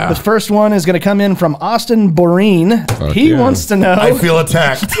 Yeah. The first one is gonna come in from Austin Boreen. He yeah. wants to know. I feel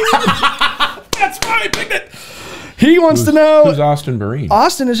attacked. That's why I picked it. He wants to know. Who's Austin Marine?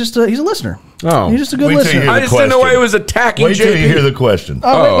 Austin is just he's a listener. Oh. He's just a good Wait till you listener. hear I just didn't know why he was attacking Wait till you JP. hear the question.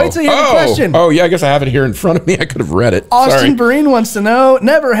 Oh, wait till you hear the question. Oh, yeah, I guess I have it here in front of me. I could have read it. Austin Sorry. Breen wants to know,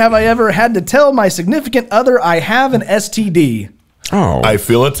 never have I ever had to tell my significant other I have an STD. Oh, I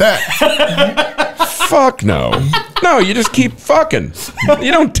feel attacked. fuck no. No, you just keep fucking.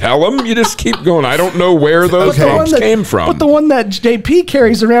 You don't tell them. You just keep going. I don't know where those Okay. bumps came from. But the one that JP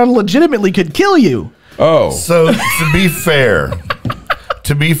carries around legitimately could kill you. Oh, So to be fair,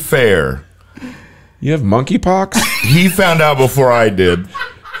 you have monkeypox? he found out before I did.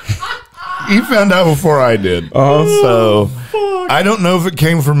 So I don't know if it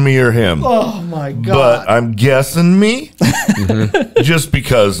came from me or him. Oh my God. But I'm guessing me, just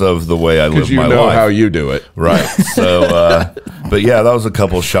because of the way I live Because you my know life. how you do it. Right. So, but yeah, that was a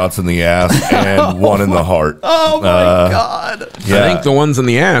couple shots in the ass and one in the heart. Oh my God. Yeah. I think the ones in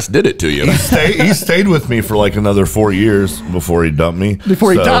the ass did it to you. He stayed with me for like another 4 years before he dumped me.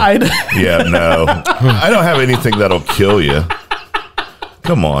 Before he died. Yeah, no. I don't have anything that'll kill you.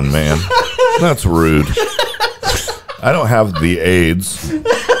 Come on, man. That's rude. I don't have the AIDS.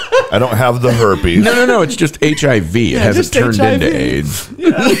 I don't have the herpes. No. It's just HIV. It hasn't just turned HIV. into AIDS.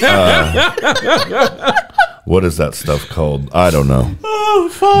 What is that stuff called? I don't know. Oh,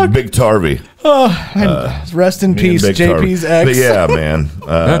 fuck. Big Tarvy. Rest in Me and peace, Big Tarvy. JP's ex. But yeah, man.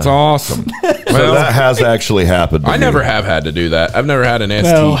 That's awesome. So that has actually happened. To I me. never have had to do that. I've never had an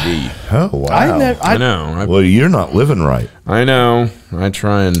STD. Oh, wow. I know. Well, you're not living right. I know. I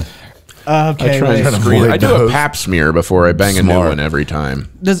try and Okay. try and wait. screen. I do a those. pap smear before I bang a new Smart. one every time.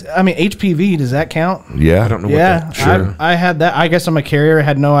 HPV, does that count? Yeah. I don't know Yeah. what that. I had that. I guess I'm a carrier. I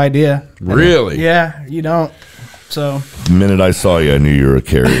had no idea. Really? Yeah, you don't. So, The minute I saw you, I knew you were a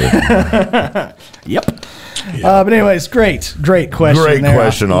carrier. yep. But anyways, great question. Great there.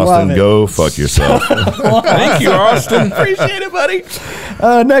 question, Love Austin. it. Go fuck yourself. Thank you, Austin. Appreciate it, buddy.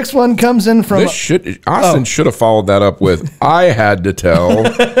 Next one comes in from. Austin should have followed that up with I had to tell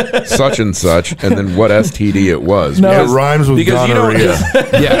such and such, and then what STD it was. No. It rhymes with Because you don't,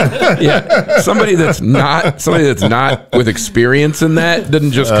 gonorrhea. yeah. Somebody that's not with experience in that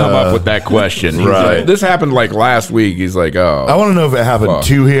didn't just come up with that question. He's Right. like, this happened like last week. He's like, I oh, want to know if it happened Fuck.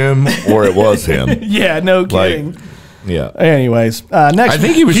 to him or it was him. Yeah, no kidding. Yeah. Anyways, next. I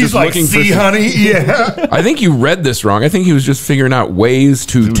think he was He's just like, looking see, for. honey? Yeah. I think you read this wrong. I think he was just figuring out ways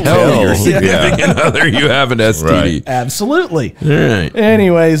to tell your tell. significant other you have an STD. Right. Absolutely. All right.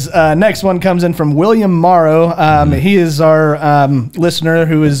 Anyways, next one comes in from William Morrow. He is our listener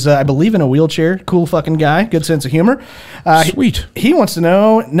who is, I believe, in a wheelchair. Cool fucking guy. Good sense of humor. Sweet. He wants to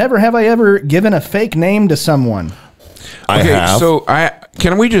know, never have I ever given a fake name to someone. I have. So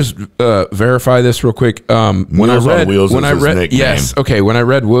can we just verify this real quick? When Meals I read, on Wheels when is I his read, nickname. yes, okay. When I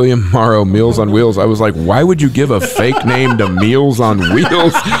read William Morrow, Meals on Wheels, I was like, why would you give a fake name to Meals on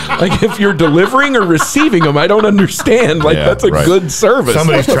Wheels? Like, if you're delivering or receiving them, I don't understand. Like, Yeah, that's a right. good service.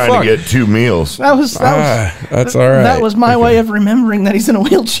 Somebody's What the trying fuck? to get 2 meals. That's That's all right. That was my way of remembering that he's in a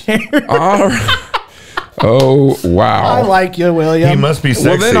wheelchair. All right. Oh wow! I like you, William. He must be sexy.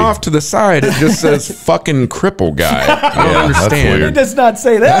 Well, then off to the side, it just says "fucking cripple guy." I don't Yeah, that's understand. It does not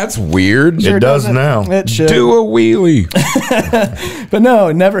say that. That's weird. It does doesn't. now. It should. Do a wheelie. But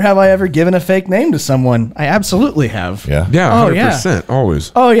no, never have I ever given a fake name to someone. I absolutely have. Yeah. Yeah, Oh, yeah. 100%.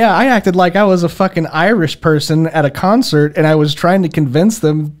 Always. Oh yeah, I acted like I was a fucking Irish person at a concert, and I was trying to convince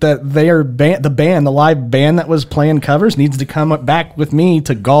them that they are the live band that was playing covers needs to come back with me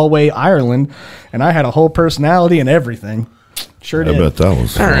to Galway, Ireland, and I had a whole personality and everything. Sure I did. bet that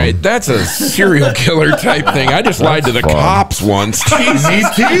was All fun. right, that's a serial killer type thing. I just lied to the fun. cops once. Jesus. Me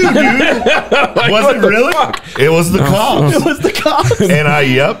too, dude. Was it really? It was the cops. It was the cops. And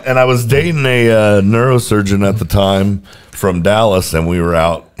I was dating a neurosurgeon at the time from Dallas, and we were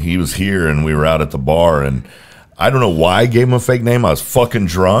out. He was here, and we were out at the bar, and I don't know why I gave him a fake name. I was fucking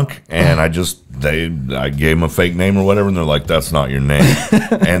drunk, and I gave him a fake name or whatever, and they're like, "That's not your name,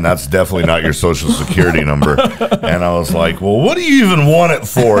 and that's definitely not your social security number." And I was like, "Well, what do you even want it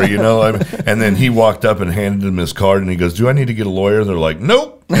for?" You know. And then he walked up and handed him his card, and he goes, "Do I need to get a lawyer?" They're like,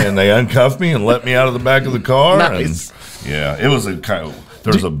 "Nope," and they uncuffed me and let me out of the back of the car. Nice. And yeah, it was a kind of.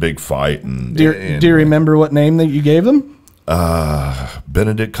 There was a big fight, and Do you remember what name that you gave them?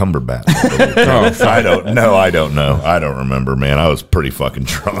 Benedict Cumberbatch. I don't know. I don't know. I don't remember, man. I was pretty fucking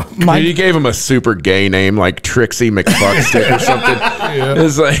drunk. You gave him a super gay name like Trixie McFuckstick or something.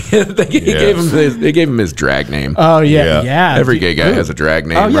 It's like they gave him his drag name. Oh yeah. Every gay guy has a drag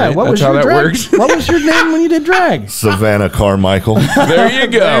name. Oh yeah, right? what That's was how your that drag? works. What was your name when you did drag? Savannah Carmichael. There you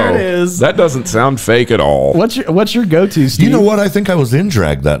go. There it is. That doesn't sound fake at all. What's your go-to, Steve? You know what? I think I was in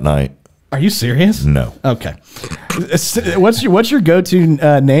drag that night. Are you serious? No. Okay. What's your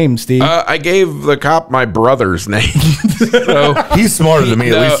go-to name, Steve? I gave the cop my brother's name. So, He's smarter than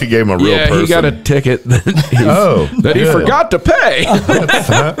me. At least he gave him a real person. He got a ticket that he forgot to pay.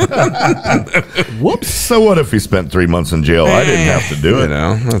 Whoops. So what if he spent 3 months in jail? I didn't have to do it. You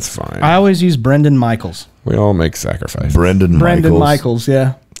know, that's fine. I always use Brendan Michaels. We all make sacrifices. Brendan Michaels,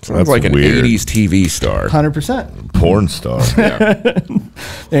 yeah. Sounds like an weird. 80s TV star. 100%. Porn star. Yeah.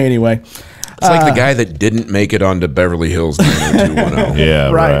 Anyway. It's like the guy that didn't make it onto Beverly Hills 90210. Yeah,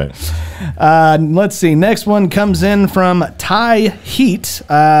 Right. Let's see. Next one comes in from Ty Heat.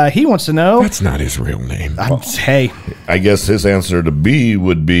 He wants to know. That's not his real name. Hey. I guess his answer to B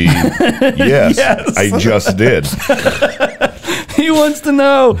would be yes. I just did. He wants to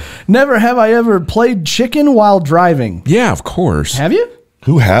know, never have I ever played chicken while driving. Yeah, of course. Have you?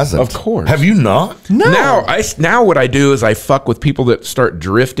 Who hasn't? Of course. Have you not? No. Now what I do is I fuck with people that start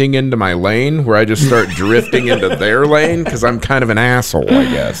drifting into my lane, where I just start drifting into their lane because I'm kind of an asshole, I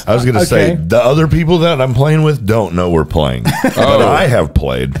guess. I was going to say, the other people that I'm playing with don't know we're playing. But I have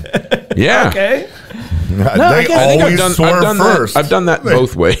played. Yeah. Okay. They always swerve first. I've done that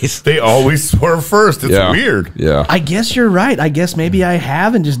both ways. They always swerve first. It's weird. Yeah. I guess you're right. I guess maybe I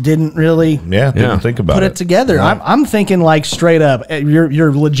have and just didn't really didn't think about put it together. I'm thinking like straight up.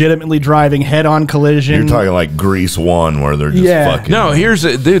 You're legitimately driving head-on collision. You're talking like Grease 1 where they're just fucking. No, here's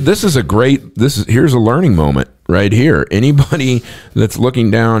a learning moment right here. Anybody that's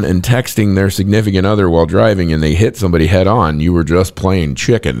looking down and texting their significant other while driving and they hit somebody head on, you were just playing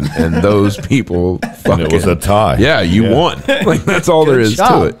chicken, and those people fucking, it was a tie. Yeah, you won. Like that's all there is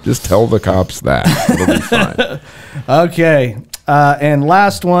to it. Just tell the cops that. It'll be fine. Okay. And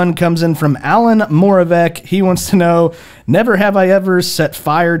last one comes in from Alan Moravec. He wants to know, never have I ever set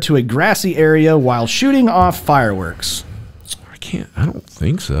fire to a grassy area while shooting off fireworks. I don't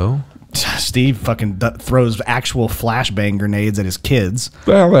think so. Steve fucking throws actual flashbang grenades at his kids.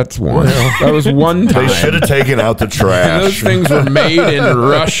 Well, that's one. That was one time. They should have taken out the trash. And those things were made in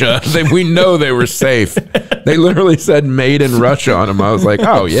Russia. We know they were safe. They literally said made in Russia on them. I was like,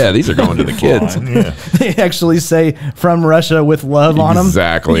 oh, yeah, these are going to the kids. They actually say from Russia with love on them.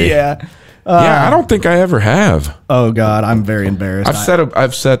 Exactly. Yeah. Yeah, I don't think I ever have. Oh God, I'm very embarrassed.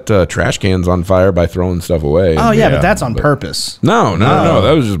 I've set trash cans on fire by throwing stuff away. Oh yeah, but that's on purpose. No,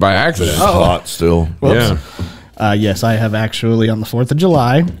 that was just by accident. It's hot still. Yeah. Yes, I have actually on the 4th of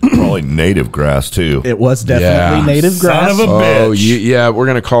July. Probably native grass too. It was definitely native grass. Son of a bitch. Oh, we're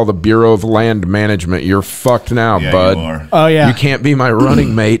gonna call the Bureau of Land Management. You're fucked now, bud. You are. Oh yeah, you can't be my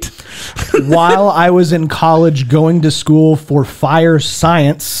running mate. While I was in college, going to school for fire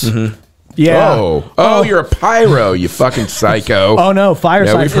science. Mm-hmm. Yeah. Oh, you're a pyro, you fucking psycho. Oh no, fire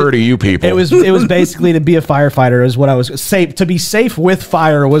Yeah, science. we've heard of you people. It was basically to be a firefighter is what I was safe to be safe with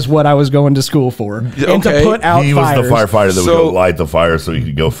fire was what I was going to school for, and to put out. He fires. was the firefighter that would go light the fire so he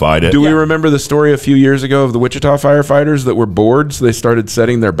could go fight it. Do we remember the story a few years ago of the Wichita firefighters that were bored, so they started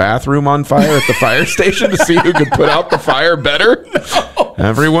setting their bathroom on fire at the fire station to see who could put out the fire better? No.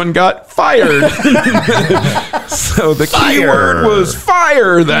 Everyone got fired. So the key word was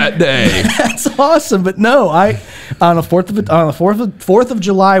fire that day. That's awesome, but no, on the 4th of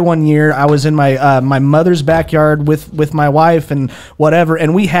July one year, I was in my mother's backyard with my wife and whatever,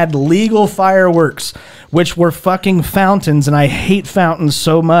 and we had legal fireworks, which were fucking fountains, and I hate fountains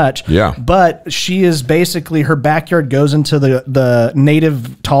so much. Yeah. But she is basically, her backyard goes into the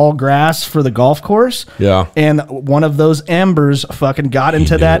native tall grass for the golf course. Yeah. And one of those embers fucking got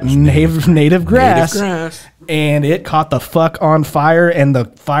into that native grass. And it caught the fuck on fire, and the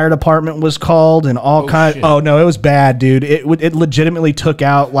fire department was called, and all kinds. Oh no, it was bad, dude. It legitimately took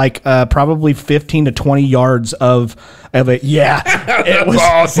out like probably 15 to 20 yards of it. Yeah, it was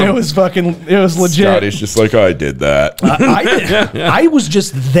awesome. It was legit. Scotty's just like, I did that. I was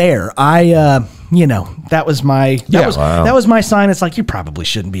just there. That was my that was my sign. It's like, you probably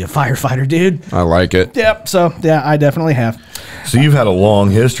shouldn't be a firefighter, dude. I like it. Yep. So yeah, I definitely have. So you've had a long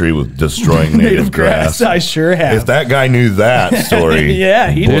history with destroying native grass. I sure have. If that guy knew that story,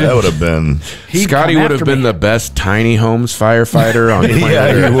 yeah, he did. That would have been. Scotty would have been the best tiny homes firefighter on planet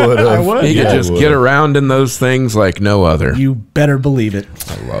Yeah, he would have. He could just get around in those things like no other. You better believe it.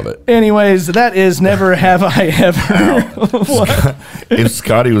 I love it. Anyways, that is Never Have I Ever. If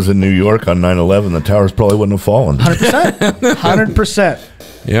Scotty was in New York on 9/11, the towers probably wouldn't have fallen. 100%. 100%.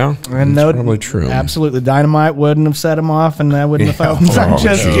 Yeah, And that's probably true. Absolutely. Dynamite wouldn't have set him off, and I wouldn't have found him. I'm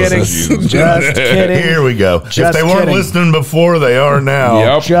just Jesus. kidding. Just kidding. Here we go. If Just they weren't kidding. listening before, they are now.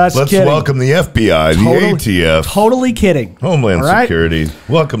 Yep. Just Let's kidding. welcome the FBI, the ATF, Totally kidding. Homeland All right? Security.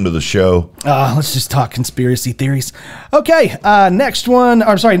 Welcome to the show. Let's just talk conspiracy theories. Okay, next one.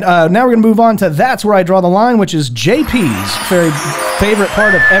 Or sorry, now we're going to move on to That's Where I Draw the Line, which is JP's very favorite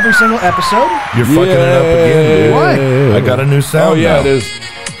part of every single episode. You're fucking it up again, dude. Why? I got a new sound. Oh yeah, now. it is.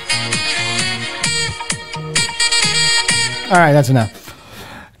 All right, that's enough.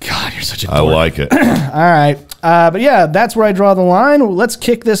 God, you're such a dork. I like it. All right. But yeah, that's where I draw the line. Let's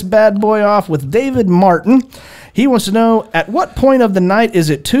kick this bad boy off with David Martin. He wants to know, at what point of the night is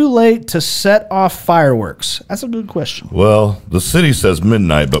it too late to set off fireworks? That's a good question. Well, the city says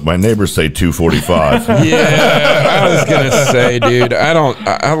midnight, but my neighbors say 2:45. Yeah, I was gonna say, dude.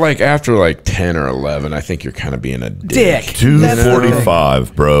 I like after like 10 or 11. I think you're kind of being a dick.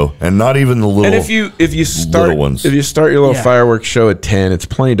 2:45, bro, and not even the little. And if you start little ones. if you start your little fireworks show at 10, it's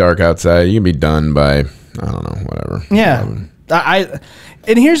plenty dark outside. You can be done by, I don't know, whatever. Yeah.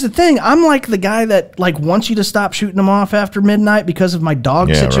 And here's the thing. I'm like the guy that like wants you to stop shooting them off after midnight because of my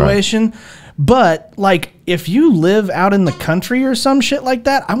dog situation. Right. But like if you live out in the country or some shit like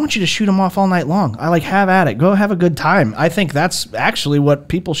that, I want you to shoot them off all night long. I like have at it. Go have a good time. I think that's actually what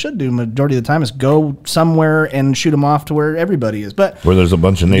people should do majority of the time is go somewhere and shoot them off to where everybody is. But where there's a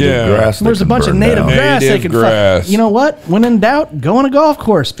bunch of native grass. There's a bunch of native grass they can fuck. You know what? When in doubt, go on a golf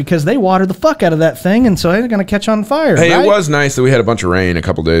course because they water the fuck out of that thing, and so they're going to catch on fire. Hey, right? It was nice that we had a bunch of rain a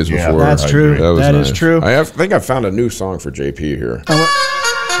couple days before. That's true. That is true. I think I found a new song for JP here.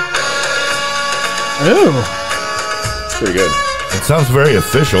 Ooh. It's pretty good. It sounds very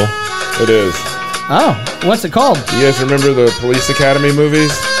official. It is. Oh, what's it called? You guys remember the Police Academy movies?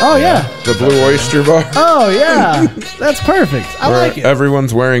 Oh, yeah. The Blue Oyster Bar? Oh, yeah. That's perfect. I like it.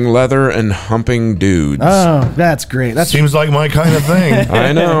 Everyone's wearing leather and humping dudes. Oh, that's great. That seems like my kind of thing.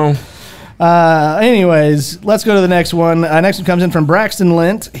 I know. Anyways, let's go to the next one. Next one comes in from Braxton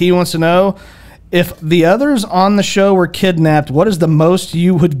Lint. He wants to know, if the others on the show were kidnapped, what is the most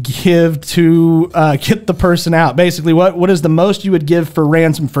you would give to get the person out? Basically, what is the most you would give for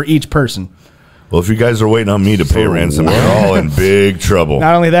ransom for each person? Well, if you guys are waiting on me to pay ransom, you're all in big trouble.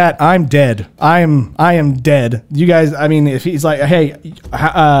 Not only that, I'm dead. I am dead. You guys, I mean, if he's like, hey,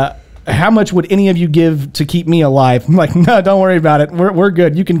 how much would any of you give to keep me alive? I'm like, no, don't worry about it. We're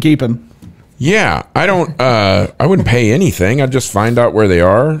good. You can keep him. Yeah, I don't. I wouldn't pay anything. I'd just find out where they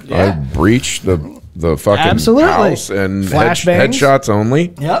are. Yeah. I'd breach the fucking house and headshots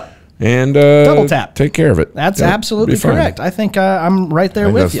only. Yep. And double tap. Take care of it. That's absolutely correct. I think I'm right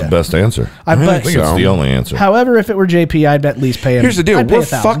there with you. That's the best answer. I think it's the only answer. However, if it were JP, I'd at least pay him. Here's the deal: we're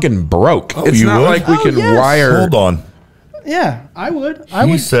fucking broke. Oh, it's not like we can wire. Hold on. Yeah, I would.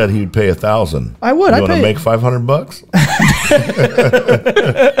 He said he'd pay $1,000. I would. You want to make $500?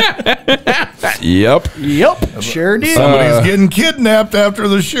 Yep. Sure did. Somebody's getting kidnapped after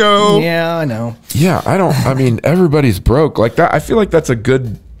the show. Yeah, I know. Yeah, I mean, everybody's broke like that. I feel like that's a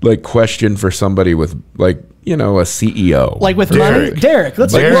good question for somebody with a CEO. Like with money, Derek.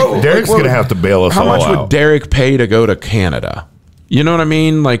 Derek's gonna have to bail us all out. How much would Derek pay to go to Canada? You know what I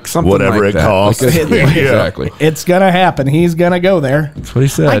mean? Like something whatever like it costs. Exactly. It's gonna happen. He's gonna go there. That's what he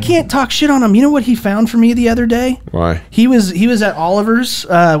said. I can't talk shit on him. You know what he found for me the other day? Why? He was at Oliver's,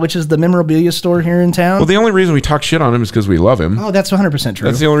 which is the memorabilia store here in town. Well, the only reason we talk shit on him is because we love him. Oh, that's 100% true.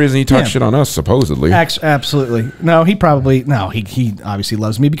 That's the only reason he talks shit on us, supposedly. Absolutely. No, he obviously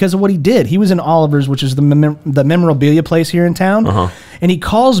loves me because of what he did. He was in Oliver's, which is the memorabilia place here in town, and he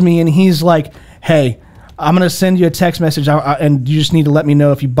calls me and he's like, "Hey, I'm going to send you a text message and you just need to let me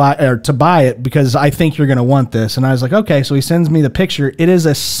know if you buy or to buy it because I think you're going to want this." And I was like, okay. So he sends me the picture. It is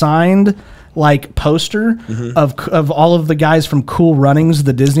a signed poster of all of the guys from Cool Runnings,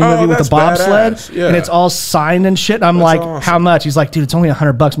 the Disney movie with the bobsled. Yeah. And it's all signed and shit. I'm like, awesome. How much? He's like, dude, it's only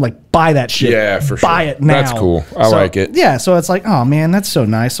 $100. I'm like, buy that shit. Yeah, for sure. Buy it now. That's cool. I like it. Yeah. So it's like, oh man, that's so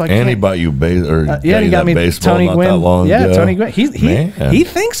nice. So and he bought you he got me baseball Tony not Gwynn. that long ago. Tony Gwynn. He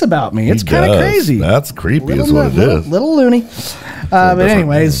thinks about me. It's kind of crazy. That's creepy is what it is. Little loony. But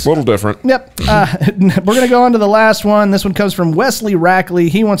anyways, a little different. Yep. We're going to go on to the last one. This one comes from Wesley Rackley.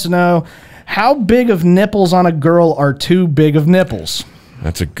 He wants to know, how big of nipples on a girl are too big of nipples?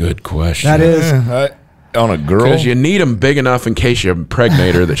 That's a good question. That is. On a girl? Because you need them big enough in case you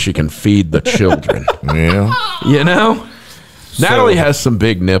impregnate her that she can feed the children. Yeah. You know? Natalie has some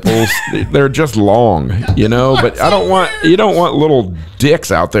big nipples. They're just long, you know? But you don't want little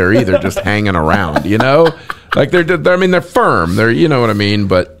dicks out there either just hanging around, you know? Like they're firm. They're, you know what I mean?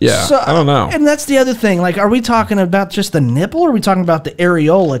 But yeah, So, I don't know. And that's the other thing. Like, are we talking about just the nipple, or are we talking about the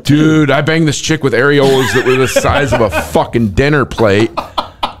areola too? Dude, I banged this chick with areolas that were the size of a fucking dinner plate.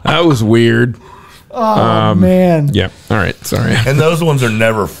 That was weird. Oh man. Yeah. All right. Sorry. And those ones are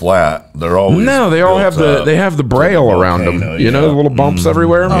never flat. They're always No, they all have built up. the braille around them. Volcano, You know, the little bumps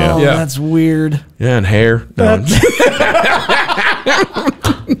everywhere. Oh, Yeah. that's weird. Yeah, and hair. No.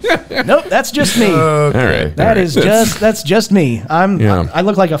 Nope, that's just me. All right. That's just me. I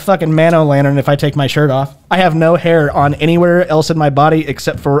look like a fucking man-o'-lantern if I take my shirt off. I have no hair on anywhere else in my body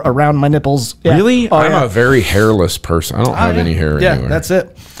except for around my nipples. Yeah. Really? Oh, I'm yeah. a very hairless person. I don't have any hair Yeah, anywhere. that's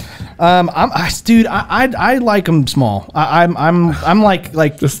it. I like them small. I'm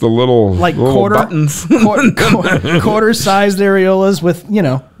like Just the little quarter buttons. quarter-sized areolas with, you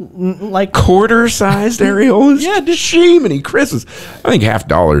know, like Quarter-sized areolas? Yeah, dude. Shiminy Chris's. I think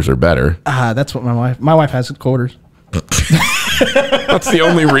 $50 are better. that's what my wife has quarters. That's the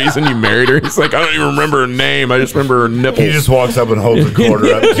only reason you married her. He's like, I don't even remember her name. I just remember her nipples. He just walks up and holds a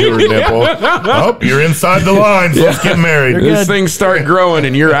quarter up to her nipple. Oh, you're inside the lines. Let's get married. These things start growing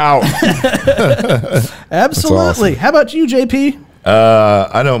and you're out. Absolutely. awesome. How about you, JP?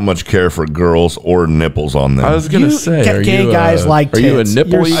 I don't much care for girls or nipples on them. I was going to say, are gay you, guys like Are you a tits.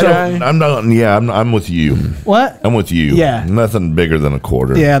 nipple You're guy? I'm not. Yeah, I'm with you. What? I'm with you. Yeah. Nothing bigger than a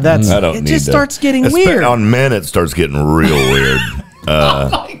quarter. Yeah, that's I don't it. need Just that. starts getting weird. On men, it starts getting real weird. Oh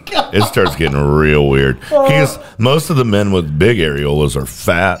my God. It starts getting real weird because most of the men with big areolas are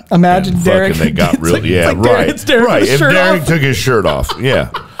fat. Imagine and Derek. They got It's real. like- Yeah, it's like right. it's Derek with right. his If shirt Derek off. took his shirt off, yeah.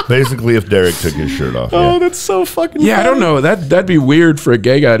 Basically, if Derek took his shirt off. Oh, Yeah. that's so fucking Yeah, I funny. don't know. That'd be weird for a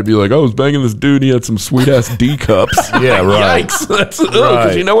gay guy to be like, I was banging this dude. He had some sweet ass D cups. Yeah, right. Yikes! That's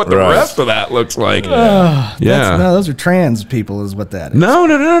because you know what the right. rest of that looks like. No, yeah. those are trans people, is what that is.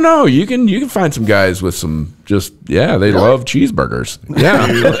 No. You can find some guys with some they love cheeseburgers. Yeah,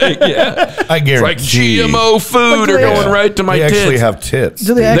 yeah. I It's like guarantee. GMO food are going right to my They tits. actually have tits.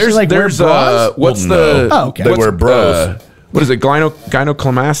 Do they actually wear bras? What's Well, no. the Oh, okay. They what's, wear bros. What is it?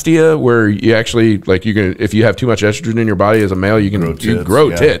 Gynecomastia, where you actually you can, if you have too much estrogen in your body as a male, you can grow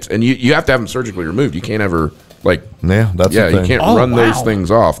yeah. tits, and you have to have them surgically removed. You can't ever Yeah, that's the you thing. can't Oh, run those wow.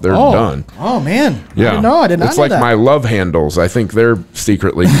 things off. They're done. Oh man. Yeah, I didn't know. I did not It's know like that. my love handles. I think they're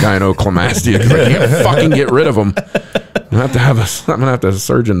secretly gynecomastia because I can't fucking get rid of them. I'm gonna have a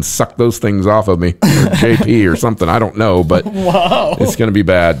surgeon suck those things off of me, or JP or something. I don't know, but it's gonna be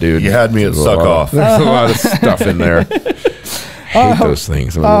bad, dude. You had me at suck off. There's a lot of stuff in there. Hate those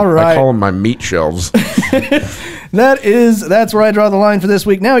things. all right. I call them my meat shelves. That's where I draw the line for this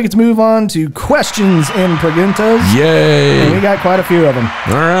week. Now we get to move on to questions and preguntas. Yay! And we got quite a few of them.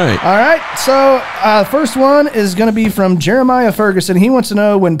 All right. All right, so first one is going to be from Jeremiah Ferguson. He wants to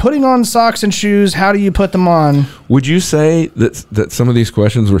know, when putting on socks and shoes, how do you put them on? Would you say that some of these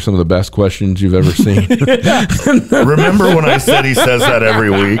questions were some of the best questions you've ever seen? Remember when I said he says that every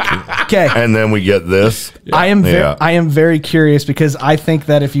week? Okay. And then we get this? I am Yeah. I am very curious because I think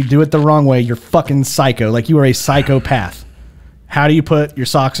that if you do it the wrong way, you're fucking psycho. Like, you are a psychopath. How do you put your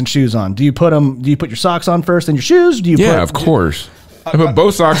socks and shoes on? Do you put your socks on first, then your shoes? Of course. I put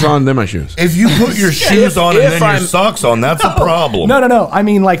both socks on, then my shoes. If you put your shoes on and then your socks on, that's a problem. No. I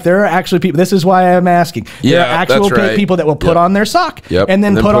mean, like, there are actually people. This is why I'm asking. There Yeah, are actual that's right. people that will put on their sock And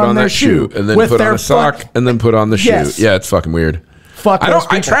then put on their that shoe, and then with put on their a sock, and then put on the shoe. Yes. Yeah, it's fucking weird. Fuck those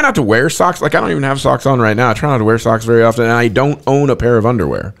I people. try not to wear socks. Like, I don't even have socks on right now. I try not to wear socks very often, and I don't own a pair of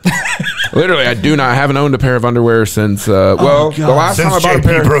underwear. Literally, I do not. I haven't owned a pair of underwear since. The last Since time I bought a JP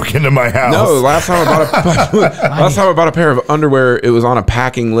pair. broke into my house. No, last time I bought a pair of underwear, it was on a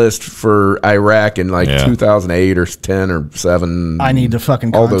packing list for Iraq in 2008 or 10 or 7. I need to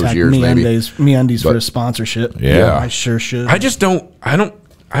fucking all contact those years, maybe. MeUndies for a sponsorship. Yeah. I sure should. I just don't. I don't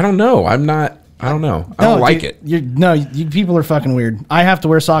know. I don't know. I don't like it. You people are fucking weird. I have to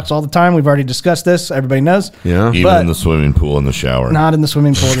wear socks all the time. We've already discussed this. Everybody knows. Yeah. Even But- in the swimming pool in the shower. Not in the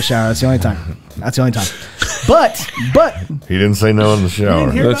swimming pool or the shower. That's the only time. But He didn't say no in the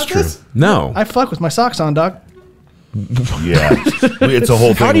shower. hear That's about true. this? No. I fuck with my socks on, dog. Yeah, it's a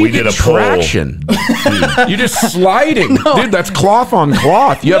whole thing. How do you We get did a poll. traction? You're just sliding, dude. That's cloth on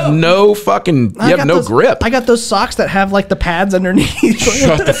cloth. You have no fucking. You have no grip. I got those socks that have like the pads underneath.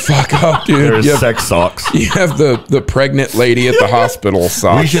 Shut the fuck up, dude. There's You have, sex socks. you have the pregnant lady at the hospital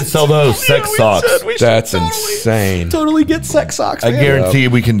socks. We should sell those sex socks. That's insane. Totally get sex socks. I man. guarantee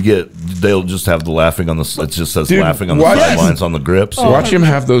we can get. They'll just have the laughing on the. It just says Dude, laughing on the watch- sidelines on the grips. Watch him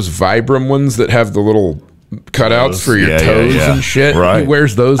have those Vibram ones that have the little cutouts for your Yeah, toes yeah. and shit. Right. He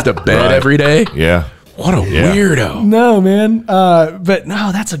wears those to bed Right. every day. Yeah. What a Yeah. weirdo. No, man. But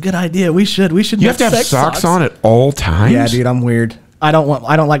no, that's a good idea. We should. You have to have sex socks on at all times. Yeah, dude. I'm weird. I don't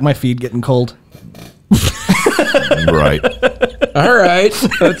like my feet getting cold. Right. All right.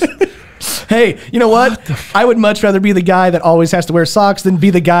 Hey, you know what? I would much rather be the guy that always has to wear socks than be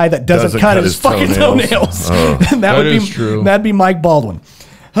the guy that doesn't cut his fucking toenails. Oh. that would is be true. That'd be Mike Baldwin.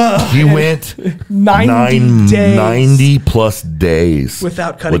 He went 90 days 90 plus days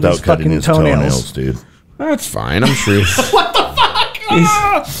without cutting his fucking toenails. dude. That's fine. I'm sure. What the fuck?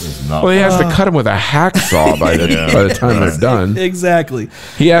 Not Well, he has to cut him with a hacksaw by the time they're done. Exactly.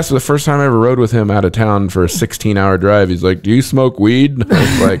 He asked the first time I ever rode with him out of town for a 16-hour drive. He's like, "Do you smoke weed?" I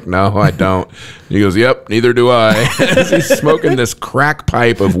was like, "No, I don't." He goes, "Yep, neither do I." He's smoking this crack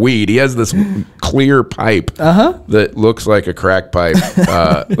pipe of weed. He has this clear pipe that looks like a crack pipe,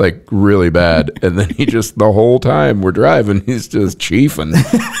 like really bad. And then he just the whole time we're driving, he's just chiefing.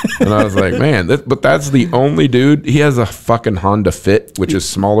 And I was like, "Man, but that's the only dude." He has a fucking Honda Fit, which is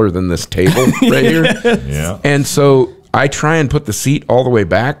smaller than this table right here. Yeah. And so I try and put the seat all the way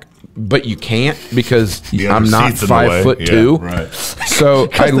back, but you can't because Yeah, I'm the not seat's in the way. 5'2". Yeah, right. So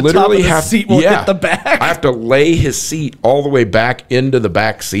I the top literally of the have seat won't hit the back. I have to lay his seat all the way back into the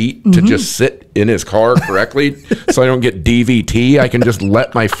back seat Mm-hmm. to just sit in his car correctly, so I don't get DVT. I can just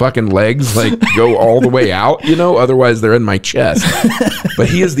let my fucking legs like go all the way out, otherwise they're in my chest. But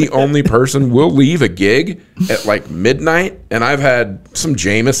he is the only person. We'll leave a gig at like midnight, and I've had some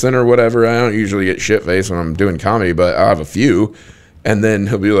Jameson or whatever. I don't usually get shit faced when I'm doing comedy, but I have a few. And then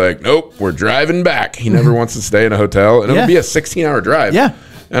he'll be like, "Nope, we're driving back." He never wants to stay in a hotel, and Yeah. it'll be a 16-hour drive. Yeah.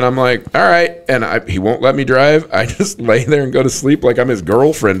 And I'm like, "All right." And he won't let me drive. I just lay there and go to sleep like I'm his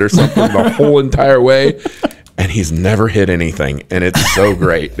girlfriend or something the whole entire way. And he's never hit anything. And it's so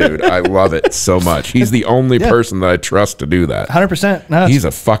great, dude. I love it so much. He's the only person that I trust to do that. 100%. No, He's a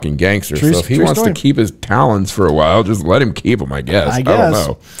fucking gangster. True- So if he true wants story. to keep his talons for a while, just let him keep them, I guess. I I don't guess.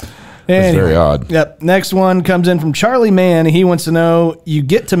 know. It's very odd. Yep. Next one comes in from Charlie Mann. He wants to know, you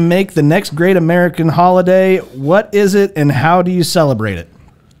get to make the next great American holiday. What is it and how do you celebrate it?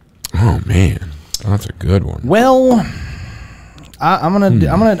 Oh, man. That's a good one. Well, I want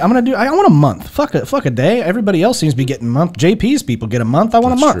a month. Fuck a day. Everybody else seems to be getting a month. JP's people get a month. I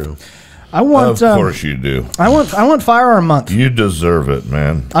want a month. true. I want. Of course you do. I want firearm month. You deserve it,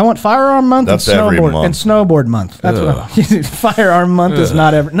 man. I want firearm month That's and every snowboard month. month. That's what firearm month is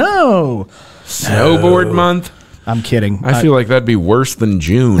not ever. No, Snowboard month? I'm kidding. I feel like that'd be worse than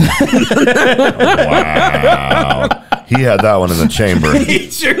June. Wow. He had that one in the chamber,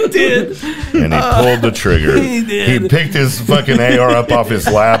 he sure did. and he pulled the trigger. He did. He picked his fucking AR up off his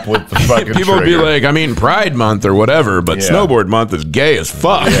lap with the fucking People would be trigger. like, I mean, Pride Month or whatever, but Yeah. Snowboard Month is gay as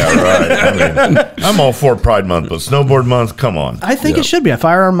fuck. Yeah, right. I mean, I'm all for Pride Month, but Snowboard Month, come on. I think it should be. A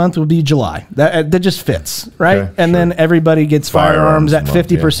firearm month would be July. That just fits, right? Okay, and sure. then everybody gets firearms at month,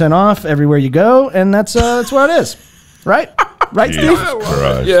 50% off everywhere you go, and that's what it is, right? Right, Jesus Steve?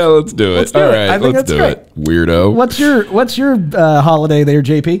 Christ. Yeah, let's do it. Let's do All it. right, I think let's that's do great. it. Weirdo. What's your holiday there,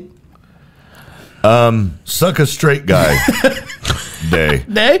 JP? Suck a straight guy day.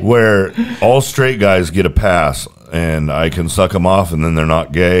 Day? Where all straight guys get a pass, and I can suck them off, and then they're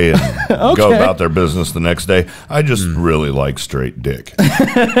not gay and go Okay. about their business the next day. I just really like straight dick.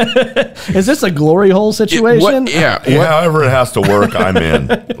 Is this a glory hole situation? However it has to work, I'm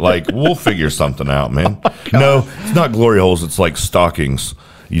in. Like, we'll figure something out, man. No, it's not glory holes. It's like stockings.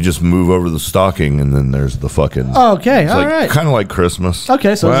 You just move over the stocking, and then there's the fucking. Okay, it's all like, right. Kind of like Christmas.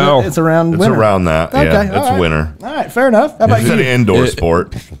 Okay, so Well, it's around It's winter. around that. Okay, Yeah, all it's right. winter. All right, fair enough. How about It's an you? indoor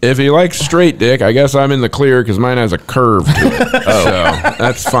sport. If he likes straight dick, I guess I'm in the clear because mine has a curve to it. So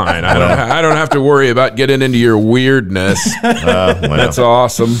that's fine. I don't have to worry about getting into your weirdness. Well, That's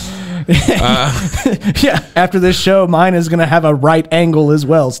awesome. Yeah, after this show, mine is going to have a right angle as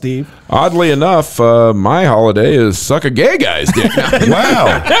well, Steve. Oddly enough, my holiday is suck a gay guy's dick.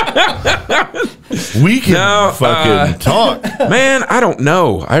 wow. We can fucking talk. Man, I don't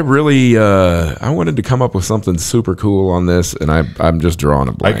know. I really, I wanted to come up with something super cool on this, and I'm just drawing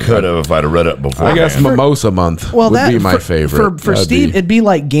a blank. I could have if I'd have read it before. I guess Mimosa Month would be my favorite. For Steve, it'd be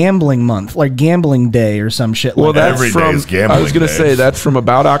like gambling month, like gambling day or some shit like that. Every day is gambling I was going to say that's from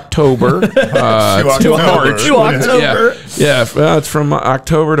about October to March. To October. Yeah, it's from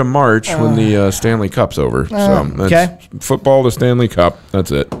October to March when the Stanley Cup's over. So that's football to Stanley Cup.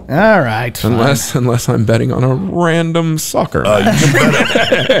 That's it. All right. Unless I'm betting on a random soccer.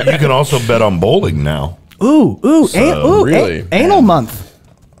 You can also bet on bowling now. Really? Anal month.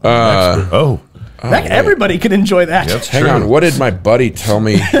 Everybody could enjoy that. That's Hang true. on, what did my buddy tell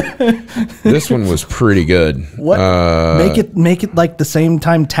me? This one was pretty good. What? Make it like the same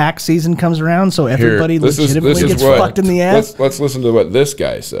time tax season comes around, so everybody legitimately gets fucked in the ass. Let's listen to what this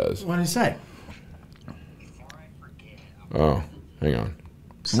guy says. What did he say? Oh, hang on.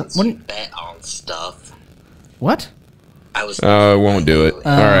 Since you bet on stuff. What? I won't do it. All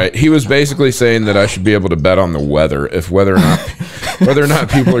right. He was basically saying that I should be able to bet on the weather, whether or not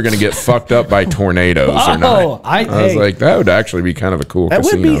people are going to get fucked up by tornadoes or not. I was like, that would actually be kind of a cool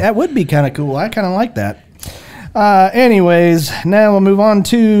casino. That would be kind of cool. I kind of like that. Anyways, now we'll move on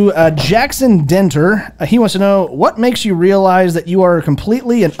to Jackson Denter. He wants to know, what makes you realize that you are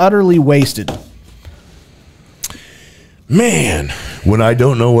completely and utterly wasted? Man, when I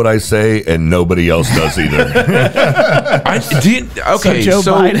don't know what I say and nobody else does either. Okay, so Joe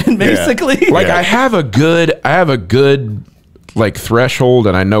Biden, basically. Yeah. Like I have a good like threshold,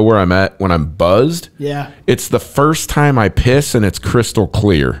 and I know where I'm at when I'm buzzed. Yeah, it's the first time I piss and it's crystal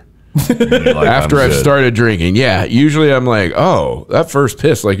clear. After I've started drinking, usually I'm like, oh, that first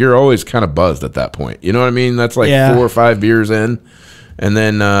piss, like you're always kind of buzzed at that point. You know what I mean? That's like 4 or 5 beers in. And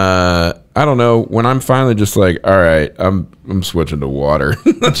then I don't know, when I'm finally just like, all right, I'm switching to water.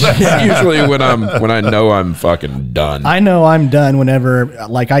 That's usually when I know I'm fucking done. I know I'm done whenever,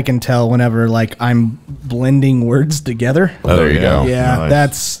 like I can tell whenever like I'm blending words together. Oh, there you go. Yeah,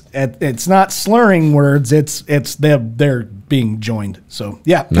 nice. It's not slurring words. It's they're being joined. So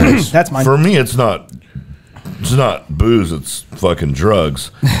yeah, that's mine. For me, it's not booze, it's fucking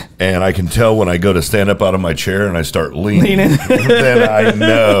drugs. And I can tell when I go to stand up out of my chair and I start leaning. Then I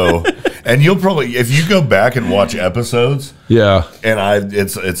know. And you'll probably, if you go back and watch episodes, and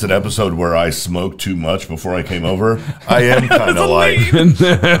it's an episode where I smoked too much before I came over, I am kind of like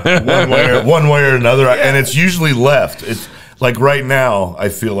one way or another, and it's usually left. It's like right now, I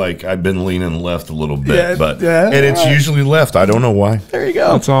feel like I've been leaning left a little bit, and it's usually left. I don't know why. There you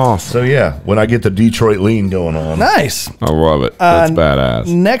go. That's awesome. So yeah, when I get the Detroit lean going on, nice. I love it. That's badass.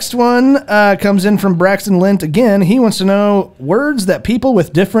 Next one comes in from Braxton Lint again. He wants to know words that people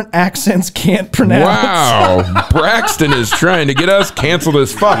with different accents can't pronounce. Wow, Braxton is trying to get us canceled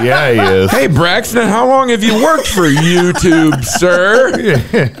as fuck. Yeah, he is. Hey, Braxton, how long have you worked for YouTube, sir?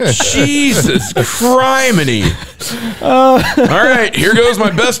 Jesus criminy. All right, here goes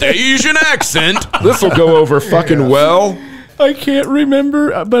my best Asian accent. This will go over fucking well. I can't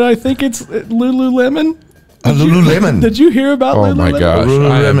remember, but I think it's Lululemon. Lululemon. Did you hear about Lululemon? Oh my gosh.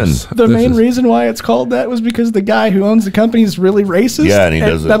 Lululemon. The main reason why it's called that was because the guy who owns the company is really racist. Yeah, and he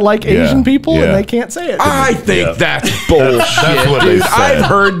doesn't. That like Asian people, and they can't say it. I think that's bullshit. That's what they dude. said. I've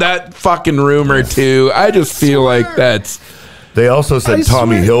heard that fucking rumor too. I just feel like that's. They also said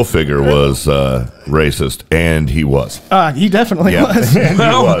Tommy swear. Hilfiger was racist, and he was. He definitely was. And he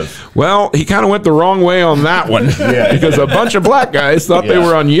was. Well, he kind of went the wrong way on that one. Because a bunch of black guys thought they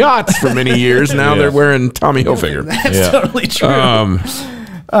were on yachts for many years. Now they're wearing Tommy Hilfiger. That's totally true.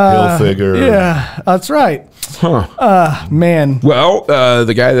 Hilfiger. Yeah, that's right. Huh. Man. Well,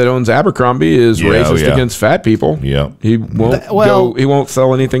 the guy that owns Abercrombie is racist against fat people. Yeah. He won't he won't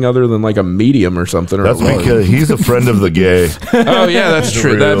sell anything other than like a medium or something. Or That's because he's a friend of the gay. Oh yeah, that's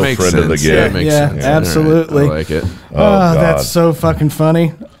true. That makes friend sense. of the gay. That makes sense. Absolutely. Right. I like it. God. That's so fucking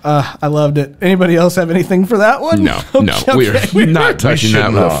funny. I loved it. Anybody else have anything for that one? No, we're not touching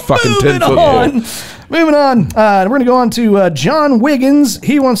that with a fucking 10-foot pole. Moving on. We're going to go on to John Wiggins.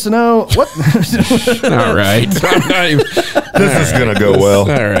 He wants to know what. All right. This is going to go well.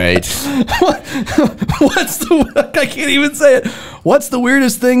 All right. What's the? I can't even say it. What's the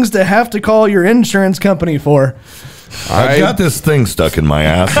weirdest things to have to call your insurance company for? I got this thing stuck in my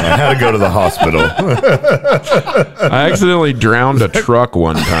ass, and I had to go to the hospital. I accidentally drowned a truck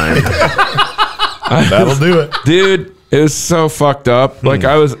one time. That'll do it. Dude, It was so fucked up. Like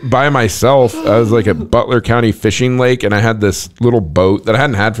I was by myself. I was like at Butler County Fishing Lake, and I had this little boat that I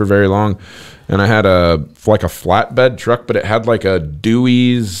hadn't had for very long. And I had a flatbed truck, but it had like a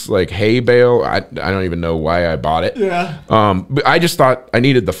Dewey's like hay bale. I don't even know why I bought it. Yeah. But I just thought I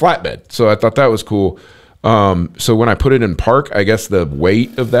needed the flatbed, so I thought that was cool. So when I put it in park, I guess the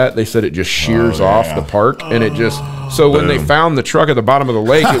weight of that, they said it just shears off the park, and it just. So when they found the truck at the bottom of the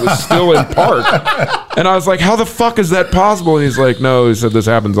lake, it was still in park. And I was like, how the fuck is that possible? And he's like, no, he said this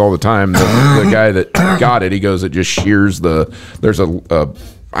happens all the time. The guy that got it, he goes, it just shears there's a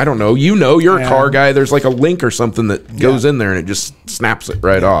I don't know, you're a car guy. There's like a link or something that goes in there and it just snaps it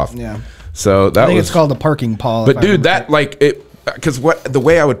right off. Yeah. So I think it's called a parking pawl. But dude, that like it, because the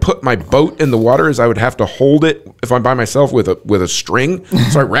way I would put my boat in the water is I would have to hold it if I'm by myself with a string.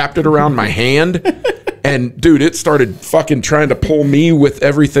 So I wrapped it around my hand. And dude, it started fucking trying to pull me with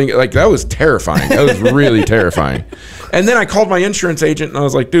everything. Like that was terrifying. That was really terrifying. And then I called my insurance agent and I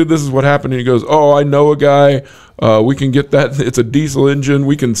was like, dude, this is what happened. And he goes, oh, I know a guy. We can get that. It's a diesel engine.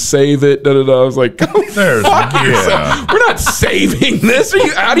 We can save it. Da, da, da. I was like, fuck yourself. We're not saving this. Are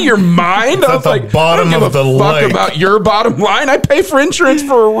you out of your mind? I was like, bottom I don't of give a the fuck lake. about your bottom line. I pay for insurance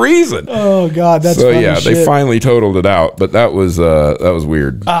for a reason. Oh God, that's so funny yeah. shit. They finally totaled it out, but that was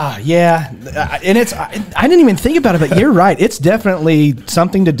weird. Yeah, and I didn't even think about it, but you're right. It's definitely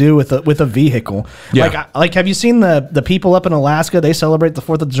something to do with a vehicle. Yeah. Like have you seen the people up in Alaska? They celebrate the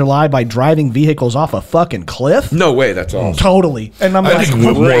 4th of July by driving vehicles off a fucking cliff. No way, that's awesome. Totally. And I'm I like, think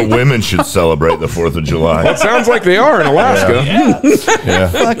more women should celebrate the 4th of July. It sounds like they are in Alaska. Yeah.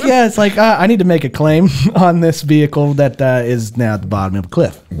 fuck yeah! It's like I need to make a claim on this vehicle that is now at the bottom of a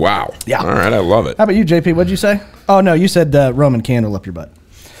cliff. Wow. Yeah. All right, I love it. How about you, JP? What'd you say? Oh no, you said Roman candle up your butt.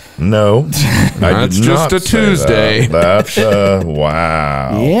 No, That's just a Tuesday. That's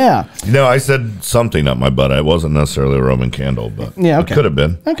wow. Yeah. No, I said something up my butt. It wasn't necessarily a Roman candle, but Yeah, okay. it could have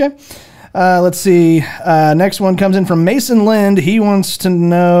been. Okay. Let's see. Next one comes in from Mason Lind. He wants to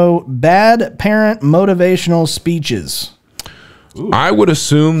know bad parent motivational speeches. I would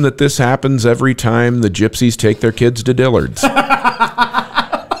assume that this happens every time the gypsies take their kids to Dillard's.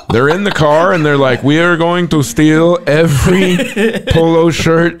 They're in the car and they're like, we are going to steal every polo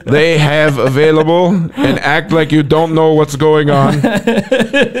shirt they have available and act like you don't know what's going on. And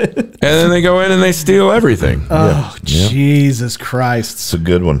then they go in and they steal everything. Oh, Jesus Christ. It's a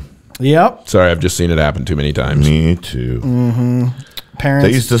good one. Yep. Sorry, I've just seen it happen too many times. Me too. Parents.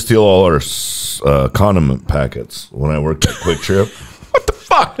 They used to steal all our condiment packets when I worked at Quick Trip.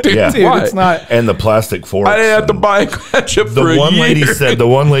 Fuck, dude. Yeah. Dude, Why? it's not. And the plastic forks. I didn't have to and buy ketchup for The a one year.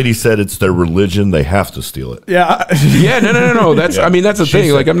 lady said it's their religion. They have to steal it. Yeah. Yeah, no. That's I mean that's the She thing.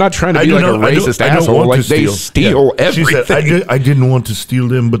 said, like I'm not trying to I be do like a not- I don't- racist I don't asshole. want Like to they steal Yeah. everything. She said, I didn't want to steal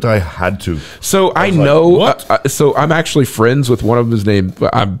them, but I had to. So I was like, know. what? So I'm actually friends with one of his name.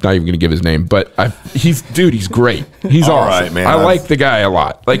 I'm not even going to give his name, but he's great. He's All awesome. right, man. I like the guy a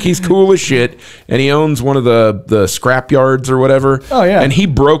lot. Like he's cool as shit, and he owns one of the scrap yards or whatever. Oh, yeah. And he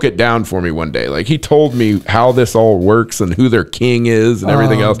broke it down for me one day. Like he told me how this all works and who their king is and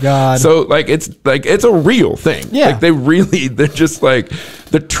everything else. God. So it's a real thing. Yeah. Like they're just like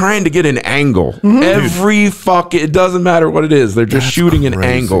they're trying to get an angle. Mm-hmm. Every it doesn't matter what it is. They're just shooting an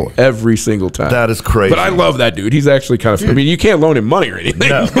crazy. angle every single time. That is crazy. But I love that dude. He's actually kind of. I mean, you can't loan him money or anything.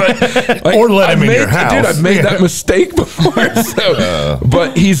 No. But, Or let him in made, your house. Dude, I've made Yeah. that mistake before. So,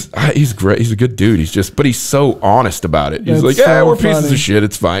 but he's great. He's a good dude. But he's so honest about it. He's That's like, yeah, so we're pieces funny. of shit.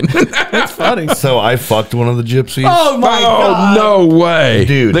 It's fine. That's funny. So I fucked one of the gypsies. Oh my God. no way,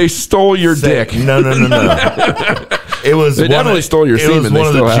 Dude. They stole your dick. No. It was They definitely stole your It semen. was They one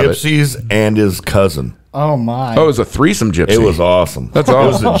of the still have it. gypsies and his cousin. Oh my. Oh, it was a threesome gypsy. It was awesome. That's It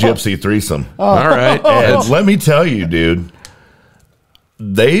awesome. was a gypsy threesome. All right. And let me tell you, dude,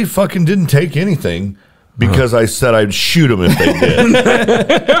 they fucking didn't take anything because I said I'd shoot them if they did.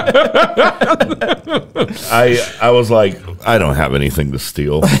 I was like, I don't have anything to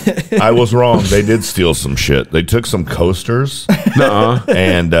steal. I was wrong. They did steal some shit. They took some coasters.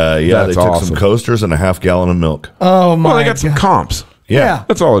 And they That's took awesome. some coasters and a half gallon of milk. Oh my. Well, they got some comps. Yeah.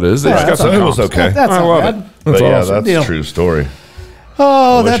 That's all it is. They just got So some it was comps. okay. That's I not love bad. it. But That's yeah, awesome. that's Deal. a true story.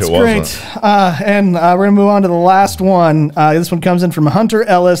 Oh, wish that's it great. wasn't. And we're going to move on to the last one. This one comes in from Hunter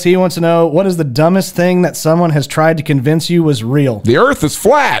Ellis. He wants to know, what is the dumbest thing that someone has tried to convince you was real? The Earth is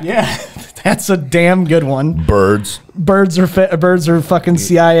flat. Yeah, that's a damn good one. Birds. Birds are fucking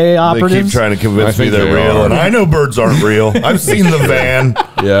CIA They operatives. keep trying to convince me think they're they real, are. and I know birds aren't real. I've seen the van.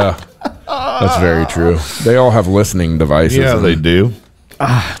 Yeah. That's very true. They all have listening devices. Yeah, and they do.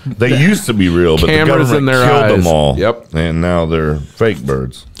 They used to be real, but Cameras the in government their killed eyes. them all. Yep. And now they're fake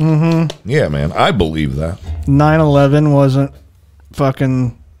birds. Mm-hmm. Yeah, man. I believe that. 9/11 wasn't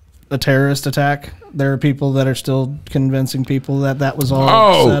fucking a terrorist attack. There are people that are still convincing people that that was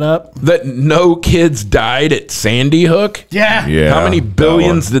all set up. That no kids died at Sandy Hook? Yeah. Yeah. How many that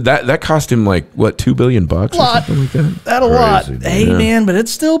billions one. did that cost him? Like, what, $2 billion bucks or Lot. something like that? That a lot. Crazy, Hey, yeah. man, but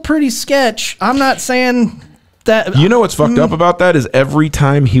it's still pretty sketch. I'm not saying that. You know what's fucked up about that is every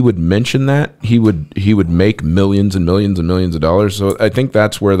time he would mention that, he would make millions and millions and millions of dollars. So I think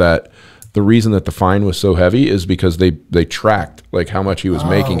that's where the reason that the fine was so heavy is because they tracked like how much he was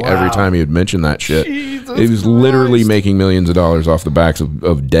making every time he would mention that shit. He was literally making millions of dollars off the backs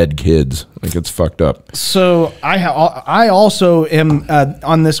of dead kids. Like, it's fucked up. So I also am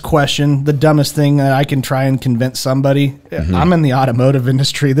on this question. The dumbest thing that I can try and convince somebody. I'm in the automotive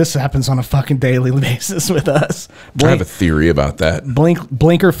industry. This happens on a fucking daily basis with us. I have a theory about that.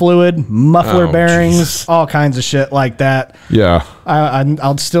 Blinker fluid, muffler Oh, bearings, Jesus. all kinds of shit like that. Yeah.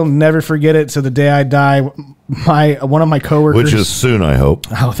 I'll still never forget it to the day I die. One of my coworkers, Which is soon, I hope.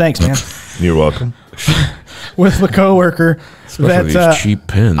 oh, thanks, man. You're welcome. With the coworker Especially that these cheap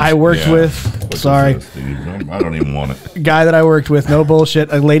pins. I worked Yeah. with. Sorry, I don't even want it. guy that I worked with. No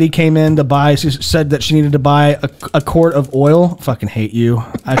bullshit. A lady came in to buy. She said that she needed to buy a quart of oil. Fucking hate you.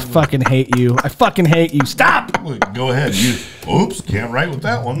 I fucking hate you. I fucking hate you. Stop. Go ahead. Oops, can't write with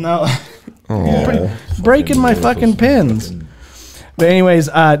that one. No. Breaking my fucking pins. But anyways,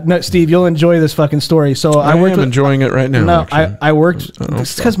 no, Steve, you'll enjoy this fucking story. So I worked am with, enjoing it right now. No, actually. I worked.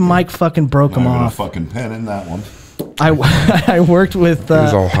 It's because Mike fucking broke them Not even a off. fucking pen in that one. I worked with.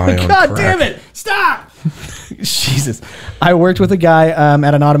 was all high on God crack. damn it! Stop. Jesus. I worked with a guy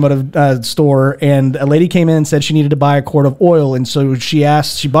at an automotive store, and a lady came in and said she needed to buy a quart of oil. And so she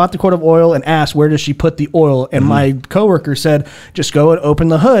bought the quart of oil and asked, where does she put the oil? And my coworker said, just go and open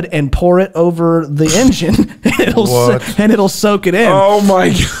the hood and pour it over the engine, and it'll soak it in. Oh my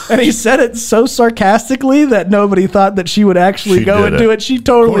God. And he said it so sarcastically that nobody thought that she would actually She go did and do it. it. She Of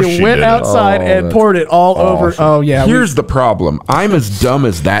totally course she went did it. outside and poured it all over. Awesome. Oh, yeah. Here's the problem. I'm as dumb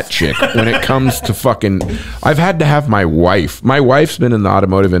as that chick when it comes to fucking. I've had to have my wife. My wife's been in the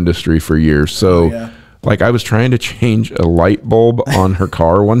automotive industry for years. So, like, I was trying to change a light bulb on her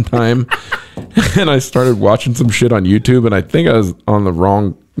car one time, and I started watching some shit on YouTube, and I think I was on the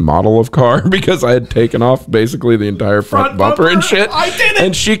wrong model of car because I had taken off basically the entire front bumper and shit. I did it.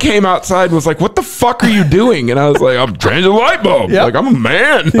 And she came outside and was like, "What the fuck are you doing?" And I was like, "I'm changing the light bulb. Yep. Like, I'm a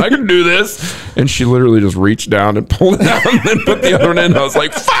man. I can do this." And she literally just reached down and pulled it out and then put the other one in. I was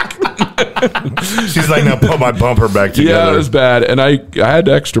like, "Fuck." She's like, now put my bumper back together. Yeah, it was bad, and I had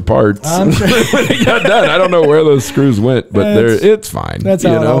extra parts I'm sure. when it got done. I don't know where those screws went, but it's fine. That's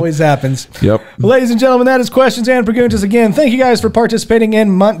how it always happens. Yep. Ladies and gentlemen, that is Questions and Preguntas again. Thank you guys for participating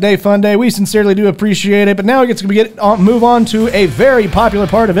in Monday Fun Day. We sincerely do appreciate it. But now we get to move on to a very popular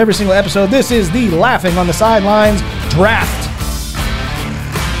part of every single episode. This is the Laughing on the Sidelines draft.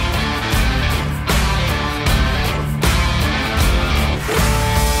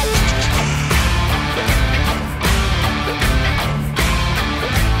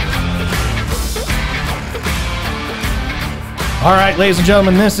 All right, ladies and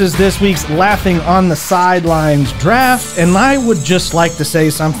gentlemen, this is this week's Laughing on the Sidelines draft, and I would just like to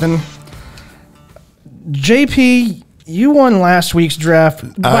say something. JP, you won last week's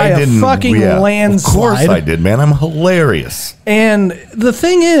draft by a fucking landslide. Of course I did, man. I'm hilarious. And the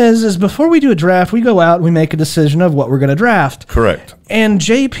thing is before we do a draft, we go out and we make a decision of what we're going to draft. Correct. And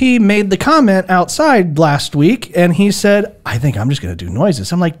JP made the comment outside last week, and he said, I think I'm just going to do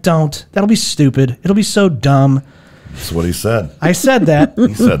noises. I'm like, don't. That'll be stupid. It'll be so dumb. That's what he said. I said that.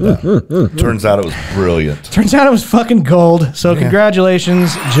 He said that. Turns out it was brilliant. Turns out it was fucking gold. So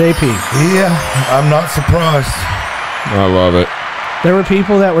congratulations, JP. Yeah, I'm not surprised. I love it. There were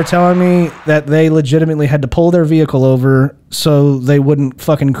people that were telling me that they legitimately had to pull their vehicle over so they wouldn't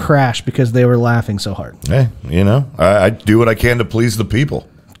fucking crash because they were laughing so hard. Hey, you know, I do what I can to please the people.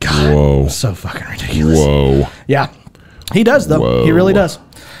 God, Whoa. so fucking ridiculous. Whoa. Yeah, he does though. Whoa. He really does.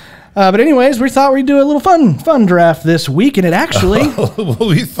 But anyways, we thought we'd do a little fun draft this week, and it actually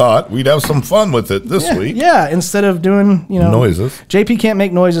We thought we'd have some fun with it this week. Yeah, instead of doing Noises. JP can't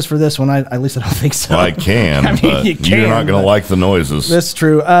make noises for this one. At least I don't think so. Well, I can, I mean, but you can, you're not going but- to like the noises. That's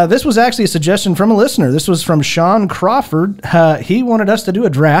true. This was actually a suggestion from a listener. This was from Sean Crawford. He wanted us to do a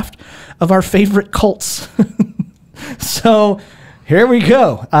draft of our favorite cults. So here we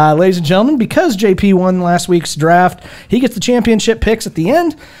go. Ladies and gentlemen, because JP won last week's draft, he gets the championship picks at the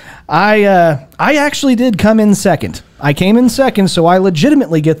end. I actually did come in second. I came in second, so I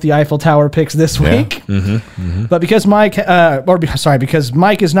legitimately get the Eiffel Tower picks this week. But because because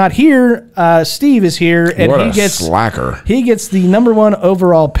Mike is not here, Steve is here, and What he a gets slacker. He gets the number 1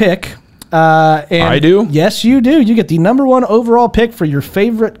 overall pick. And I do? Yes, you do. You get the number 1 overall pick for your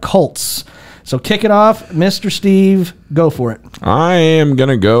favorite cults. So kick it off, Mr. Steve. Go for it. I am going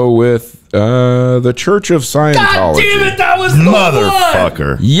to go with the Church of Scientology. God damn it, that was the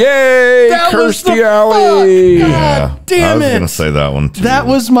Motherfucker. Yay, That was Kirstie the Alley. fuck. God damn I was it. going to say that one too. That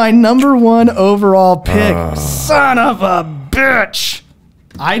was my number 1 overall pick. Son of a bitch.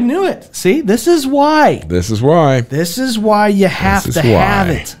 I knew it. See, this is why. This is why. This is why you have This to is have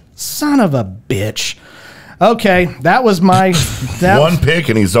why. it. Son of a bitch. Okay, that was my... one pick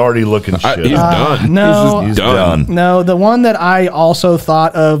and he's already looking shit. He's done. no. He's He's done. done. No, the one that I also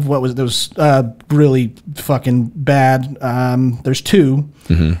thought of, was really fucking bad. There's 2.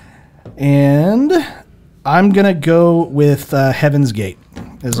 And I'm going to go with Heaven's Gate.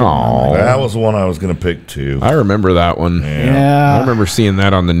 Aw. That was one I was going to pick too. I remember that one. Yeah. I remember seeing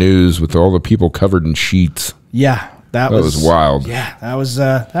that on the news with all the people covered in sheets. Yeah, that That was wild. Yeah, that was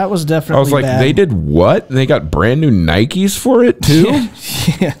definitely I was like, bad. they did what? And they got brand new Nikes for it too?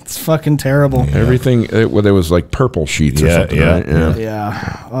 Yeah, it's fucking terrible. Everything, there was like purple sheets or Yeah, something, yeah, right? yeah.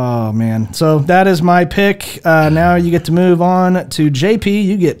 Yeah. Oh, man. So that is my pick. Now you get to move on to JP.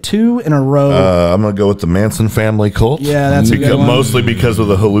 You get 2 in a row. I'm going to go with the Manson family cult. Yeah, that's a good one. Mostly because of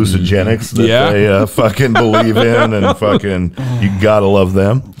the hallucinogenics that Yeah. they fucking believe in, and fucking you gotta love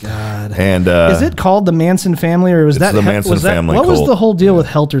them. God. And Is it called the Manson family, or was that the Manson was that, family What was cult. the whole deal with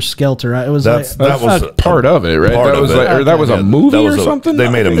Helter Skelter? It was That like, was Part of it, right? part That was of it. like, or that was a Yeah, movie that was or something? They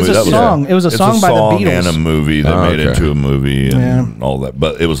made a It movie. was a That song. It was a it's song by the Beatles. and a movie. They Oh, made it okay. into a movie and Yeah. all that.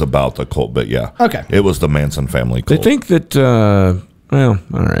 But it was about the cult. But yeah, Okay. it was the Manson family They cult. think that, well,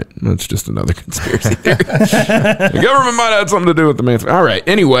 all right. That's just another conspiracy theory. The government might have something to do with the man. All right.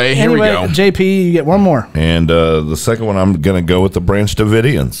 Anyway, here we go. JP, you get one more. And the second one, I'm gonna go with the Branch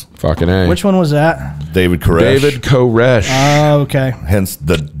Davidians. Fucking A. Which one was that? David Koresh. David Koresh. Oh, okay. Hence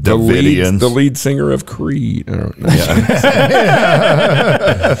the the Davidians. lead singer of Creed. I don't know.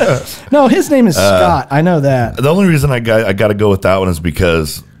 No, his name is Scott. I know that. The only reason I got to go with that one is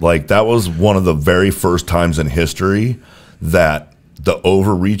because like that was one of the very first times in history that the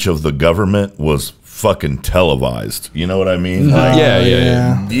overreach of the government was fucking televised. You know what I mean? Like,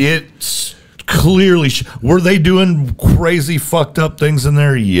 yeah. it's clearly were they doing crazy fucked up things in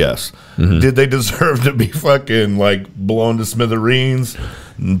there? Yes. Did they deserve to be fucking like blown to smithereens?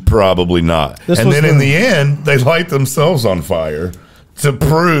 Probably not. This And was then in the- the end, they light themselves on fire. To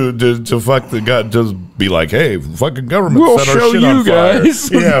prove to fuck the god, just be like, hey, fucking government We'll set our show shit you on fire. guys.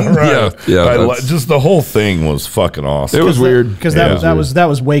 Yeah, right. Yeah, I that's- just the whole thing was fucking awesome. It was weird. Because Yeah. that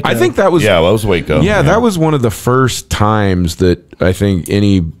was Waco. I think that was. Yeah, that was Waco. Yeah, that was one of the first times that I think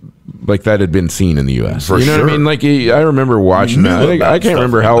any like that had been seen in the U.S. For you know what I sure. mean? Like I remember watching Knew that. I about can't stuff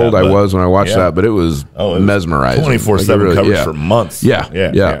remember like how that, old I but- was when I watched yeah. that, but it was it was mesmerizing. 24/7 Like, it really- coverage yeah. for months. Yeah,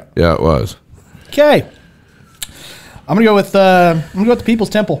 yeah. it was. Okay. I'm gonna go with the People's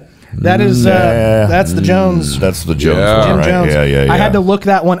Temple. That is that's the Jones. That's the Jones Yeah. one, Jim right? Jones. Yeah. I had to look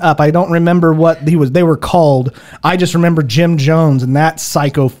that one up. I don't remember what they were called. I just remember Jim Jones and that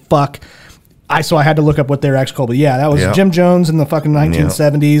psycho fuck. So I had to look up what they were actually called. But yeah, that was Yeah. Jim Jones in the fucking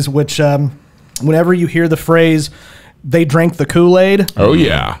 1970s. Which whenever you hear the phrase "they drank the Kool-Aid," Oh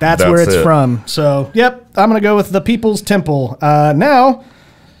yeah. that's where That's it's it. from. So yep, I'm gonna go with the People's Temple. Now,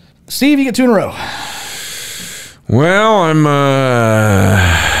 Steve, you get 2 in a row. Well, I'm.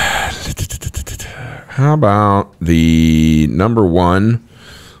 How about the number 1,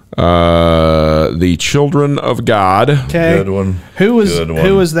 the Children of God? Okay, Good one. Who was Good one.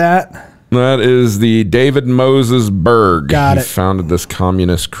 who was that? That is the David Moses Berg. Got He it. founded this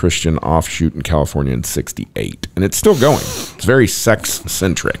communist Christian offshoot in California in '68, and it's still going. It's very sex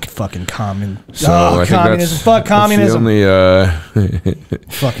centric. Fucking common. So I think communism. Fuck that's communism. the only,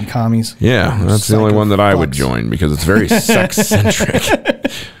 Fucking commies. yeah, that's the only Psycho one that I would fucks. join because it's very sex centric.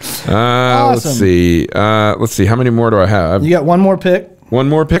 Awesome. Let's see. Let's see. How many more do I have? You got one more pick. One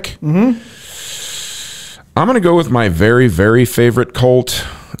more pick. Mm-hmm. I'm going to go with my very, very favorite cult,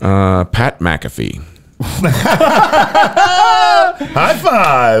 Pat McAfee. High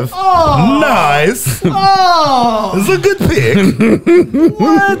five. Oh. Nice. Oh, It's a good pick.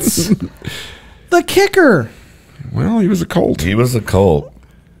 what? The kicker. Well, he was a cult. He was a cult.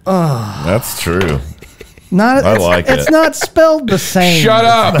 That's true. Not. I like it's it. not spelled the same. Shut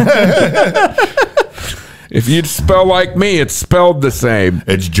up. If you'd spell like me, it's spelled the same.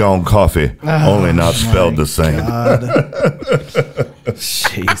 It's John Coffey, only not spelled the same.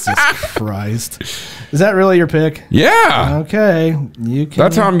 Jesus Christ. Is that really your pick? Yeah. Okay. You can.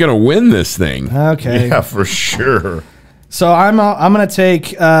 That's how I'm going to win this thing. Okay. Yeah, for sure. So I'm going to take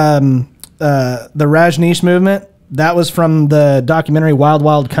the Rajneesh movement. That was from the documentary Wild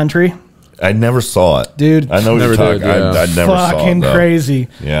Wild Country. I never saw it. Dude. I know what Never you're talking. did, yeah. I never saw it. Fucking though. crazy.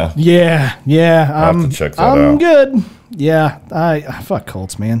 Yeah. Yeah. Yeah. I'll have to check that I'm out. good. Yeah. I fuck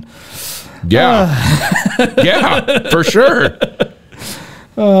Colts, man. Yeah. Yeah, for sure.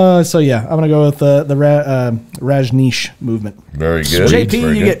 So yeah, I'm gonna go with the Rajneesh movement. Very good. JP,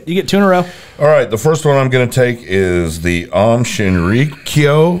 Very you good. get 2 in a row. All right, the first one I'm going to take is the Om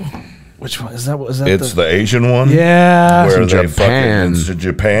Shinrikyo. Which one is that? Was that It's the Asian one. Yeah. Where in they Japan. It's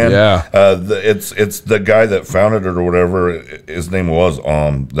Japan. Yeah. It's the guy that founded it or whatever. His name was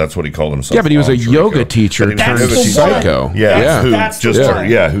That's what he called himself. Yeah, but he was a Om yoga Shinrikyo. teacher But he was a turned yoga teacher. psycho. Yeah, who That's the just one.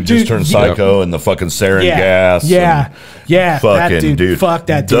 who just Dude, turned yeah. psycho and the fucking sarin Yeah. gas. Yeah. and Yeah. fucking That dude. Fuck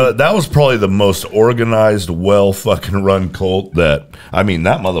that dude. That was probably the most organized, well fucking run cult that. I mean,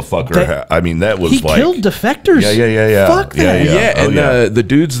 that motherfucker. That was He like killed defectors. Yeah. Fuck Yeah, that. yeah. Yeah, Oh, and yeah. the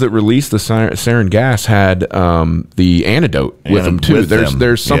dudes that released the sarin gas had the antidote with them too. with them.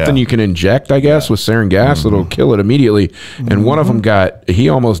 There's something Yeah. you can inject, I guess, with sarin gas that'll kill it immediately. And one of them he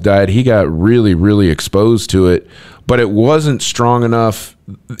almost died. He got really, really exposed to it, but it wasn't strong enough.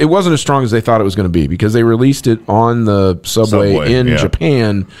 It wasn't as strong as they thought it was going to be because they released it on the subway in yeah.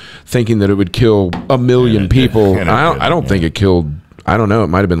 Japan, thinking that it would kill 1 million people. and it I don't think it killed. I don't know. It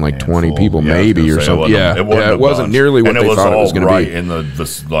might have been like 20 people, Yeah, I was maybe, gonna or say, something. It wasn't nearly what and they thought it was going to right be. in the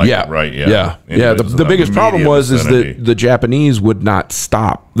right. Yeah. In The biggest problem immediate was is vicinity. that the Japanese would not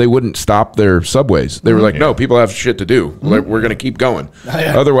stop. They wouldn't stop their subways. They were like, no, people have shit to do. Like, we're going to keep going.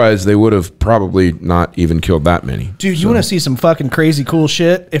 Otherwise, they would have probably not even killed that many. Dude, you want to see some fucking crazy cool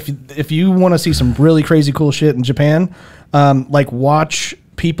shit? If you want to see some really crazy cool shit in Japan, like watch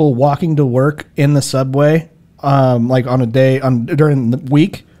people walking to work in the subway, like on a day during the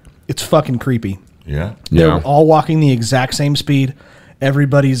week. It's fucking creepy. Yeah. They're Yeah. all walking the exact same speed.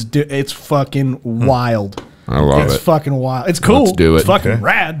 Everybody's it's fucking wild. I love It's it. fucking wild. It's cool. Let's do it. It's fucking Okay.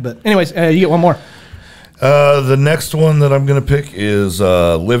 rad. But anyways, you get one more. The next one that I'm going to pick is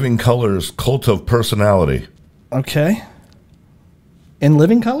Living Color's Cult of Personality. Okay. In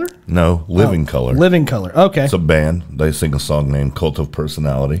Living Color? No, Living Color. Living Color. Okay. It's a band. They sing a song named Cult of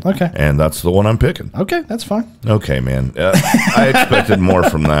Personality. Okay. And that's the one I'm picking. Okay, that's fine. Okay, man. I expected more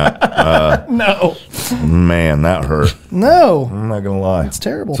from that. No. Man, that hurt. No. I'm not going to lie. It's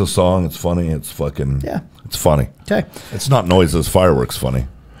terrible. It's a song. It's funny. It's fucking. Yeah. It's funny. Okay. It's not noises. Fireworks funny.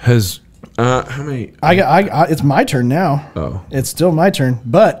 How many? I it's my turn now. Oh. It's still my turn.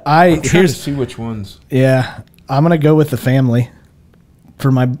 But Trying to see which ones. yeah, I'm gonna go with the family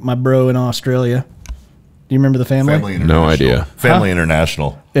for my bro in Australia. Do you remember the family? Family No International. idea. Family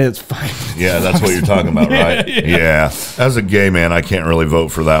International. It's fine. Yeah, that's what you're talking about, right? Yeah. As a gay man, I can't really vote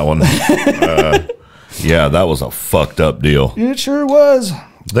for that one. Yeah, that was a fucked up deal. It sure was.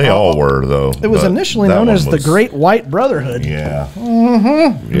 They all were, though. It was but initially that known one as the was- Great White Brotherhood. Yeah.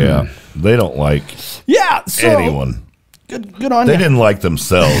 Mm-hmm. Yeah. They don't like Yeah. So anyone. Good on They you. didn't like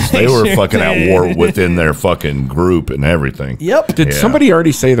themselves. They were Sure fucking at did. war within their fucking group and everything. Yep. Did somebody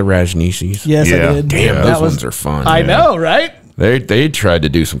already say the Rajneeshis? Yes, Yeah. I did. Damn, That those was- ones are fun. I know, right? They tried to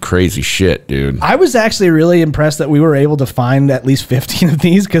do some crazy shit, dude. I was actually really impressed that we were able to find at least 15 of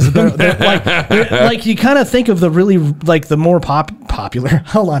these because they're like you kind of think of the really like the more popular.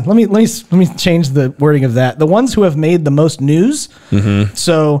 Hold on, let me change the wording of that. The ones who have made the most news. Mm-hmm.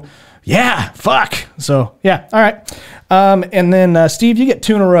 So yeah, fuck. So yeah, all right. And then Steve, you get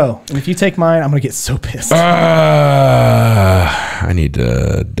 2 in a row, and if you take mine, I'm gonna get so pissed. I need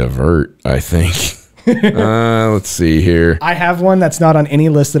to divert, I think. Let's see here. I have one that's not on any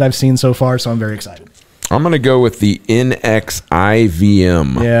list that I've seen so far, so I'm very excited. I'm going to go with the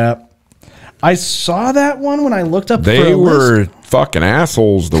NXIVM. Yeah. I saw that one when I looked up for They a were list. fucking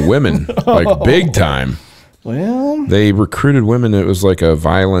assholes, the women, like big time. Well, They recruited women. It was like a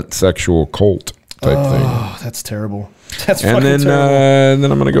violent sexual cult type thing. oh, that's terrible. That's And fucking then, terrible. and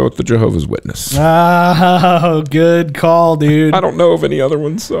then I'm going to go with the Jehovah's Witness. Oh, good call, dude. I don't know of any other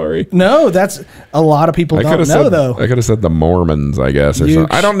ones. Sorry. No, that's a lot of people I don't could know, have said though. I could have said the Mormons, I guess, or You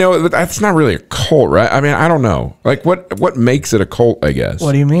something. I don't know. That's not really a cult, right? I mean, I don't know. Like, what makes it a cult? I guess.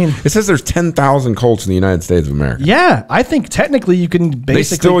 What do you mean? It says there's 10,000 cults in the United States of America. Yeah, I think technically you can basically They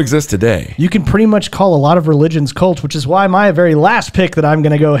still exist today. you can pretty much call a lot of religions cults, which is why my very last pick that I'm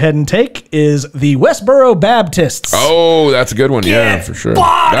going to go ahead and take is the Westboro Baptists. Oh, that's a good one. Yeah, Get for sure.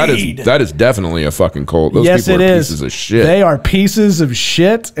 bodied! That is definitely a fucking cult. Those yes, people it are is. pieces of shit. They are pieces of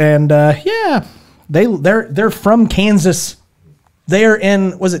shit, and yeah, they're from Kansas. They're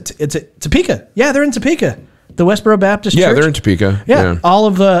in, it's Topeka. Yeah, they're in Topeka. The Westboro Baptist Church. Yeah, they're in Topeka. Yeah, all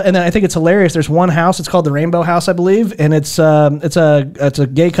of the, and then I think it's hilarious. There's one house. It's called the Rainbow House, I believe, and it's a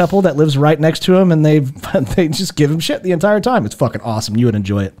gay couple that lives right next to him, and they just give him shit the entire time. It's fucking awesome. You would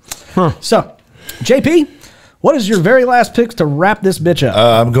enjoy it. Huh. So, JP, what is your very last pick to wrap this bitch up?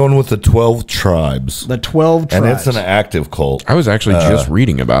 I'm going with the 12 tribes. The 12 tribes, and it's an active cult. I was actually just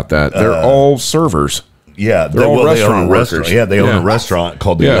reading about that. They're all servers. Yeah, they're all restaurant workers. Yeah, they own a restaurant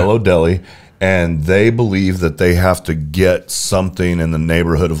called the Yellow Deli. And they believe that they have to get something in the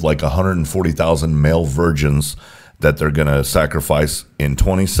neighborhood of like 140,000 male virgins that they're going to sacrifice in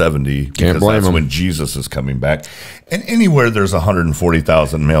 2070 because that's when Jesus is coming back. And anywhere there's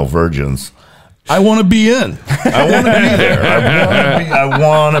 140,000 male virgins, I want to be in. I want to be there. I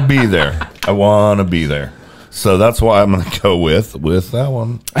want to be there. I want to be there. So that's why I'm going to go with that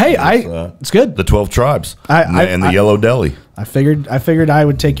one. Hey, it's good. The 12 tribes and the Yellow Deli. I figured I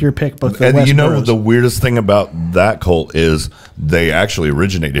would take your pick. Both and you know the weirdest thing about that cult is they actually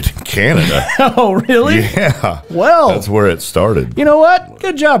originated in Canada. Oh, really? Yeah. Well, that's where it started. You know what?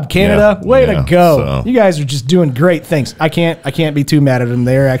 Good job, Canada. Way to go. So. You guys are just doing great things. I can't be too mad at them.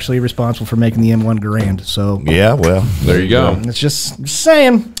 They're actually responsible for making the M1 Grand. So yeah, well, there you go. It's just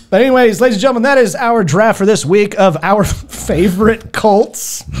saying. But anyways, ladies and gentlemen, that is our draft for this week of our favorite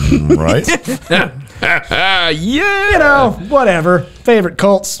cults. Right? Yeah. You know, whatever. Favorite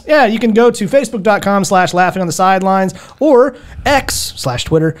cults. Yeah, you can go to facebook.com/laughing on the sidelines or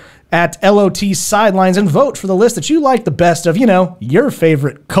X/Twitter at LOT sidelines and vote for the list that you like the best of, your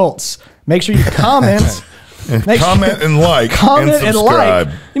favorite cults. Make sure you comment. Comment and like. Comment and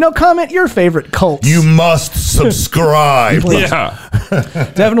subscribe. Comment your favorite cults. You must subscribe. Yeah.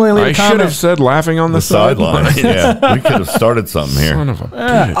 Definitely leave a comment. I should have said laughing on the sidelines. Yeah, we could have started something here. Son of a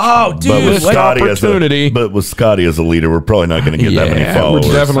bitch. Oh, dude. But with Scotty as a leader, we're probably not going to get that many followers.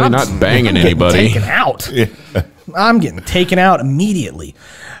 We're definitely not banging anybody. Taken out. Yeah. I'm getting taken out immediately.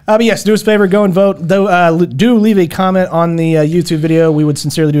 But yes, do us a favor, go and vote. Do leave a comment on the YouTube video. We would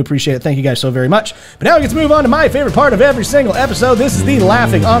sincerely do appreciate it. Thank you guys so very much. But now we get to move on to my favorite part of every single episode. This is the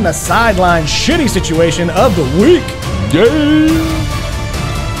laughing on the sideline shitty situation of the week. Yeah.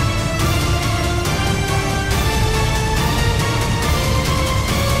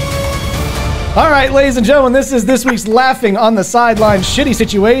 All right, ladies and gentlemen, this is this week's Laughing on the Sideline Shitty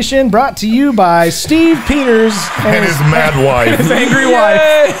Situation, brought to you by Steve Peters and his mad wife. His angry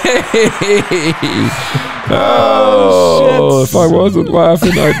wife. Oh, if I wasn't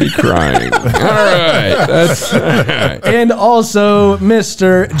laughing, I'd be crying. All right. That's all right. And also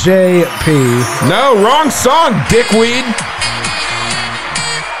Mr. JP. No, wrong song, dickweed.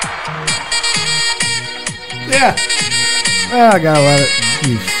 Yeah. Oh, I gotta love it.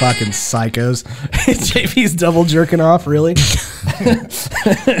 You fucking psychos. JP's double jerking off, really?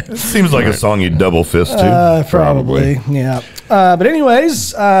 Seems like a song you'd double fist to. Probably. Yeah. But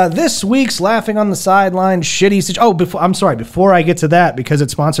anyways, this week's Laughing on the Sideline shitty situation. Oh, before I get to that, because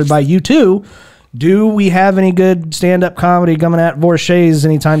it's sponsored by U2, do we have any good stand-up comedy coming at Vorshay's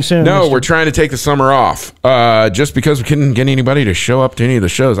anytime soon? No, we're trying to take the summer off. Just because we couldn't get anybody to show up to any of the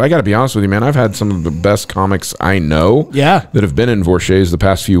shows. I got to be honest with you, man. I've had some of the best comics I know that have been in Vorshay's the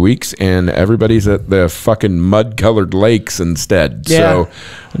past few weeks, and everybody's at the fucking mud-colored lakes instead. Yeah. So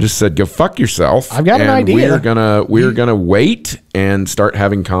I just said, go fuck yourself. I've got an idea. We're gonna wait and start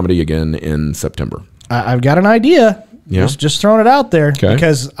having comedy again in September. I've got an idea. Yeah. Just throwing it out there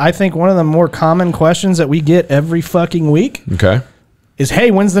because I think one of the more common questions that we get every fucking week is, hey,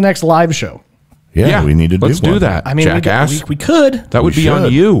 when's the next live show? Yeah, we need to do that. I mean, jackass. We could. That would be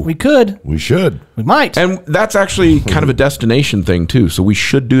on you. We could. We should. We might. And that's actually kind of a destination thing, too. So we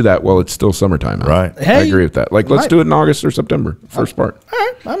should do that while it's still summertime. Right. Hey, I agree with that. Like, let's do it in August or September, first part. All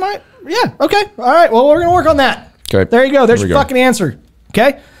right. I might. Yeah. Okay. All right. Well, we're going to work on that. Okay. There you go. There's your fucking answer.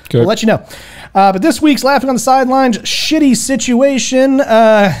 Okay? We'll let you know. But this week's Laughing on the Sidelines shitty situation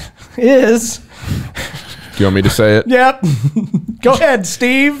is... Do you want me to say it? Yep. Go ahead,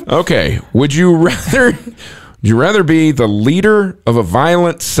 Steve. Okay. Would you rather be the leader of a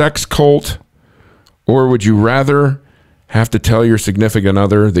violent sex cult, or would you rather have to tell your significant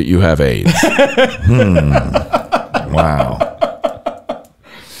other that you have AIDS? Wow.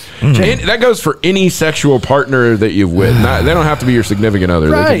 That goes for any sexual partner that you've with. They don't have to be your significant other.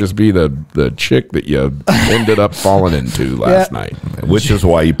 They can just be the chick that you ended up falling into last night. Which is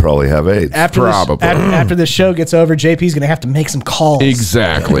why you probably have AIDS. After the show gets over, JP's going to have to make some calls.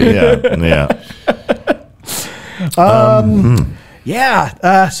 Exactly. Yeah.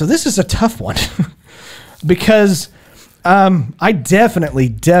 So this is a tough one because I definitely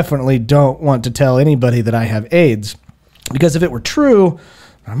don't want to tell anybody that I have AIDS. because if it were true,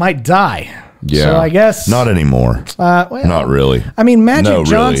 I might die. Yeah. So I guess Not anymore. well, Not really. I mean, Magic No, really.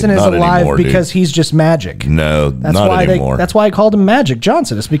 Johnson is Not alive anymore, because dude. he's just magic. No, That's not why anymore. that's why I called him Magic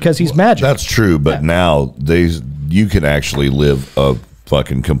Johnson. It's because he's magic. That's true, but now you can actually live a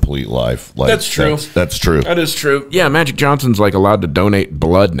fucking complete life. Like, That's true. That's true. That is true. Yeah, Magic Johnson's like allowed to donate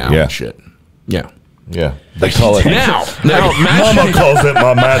blood now Yeah. and shit. Yeah. Yeah, they call it. Now Mama Magic, calls it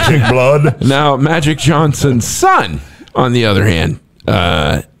my magic blood. now Magic Johnson's son, on the other hand,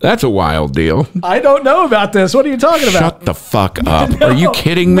 that's a wild deal. I don't know about this. What are you talking about? Shut the fuck up. Are you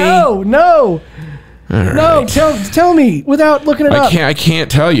kidding me? No. No, tell me without looking it up. I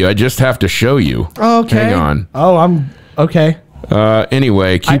can't tell you. I just have to show you. Okay. Hang on. Oh, I'm okay.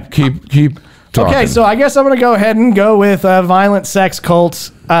 Anyway, keep talking. Okay, so I guess I'm gonna go ahead and go with violent sex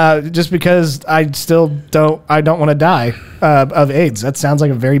cults, just because I don't want to die of AIDS. That sounds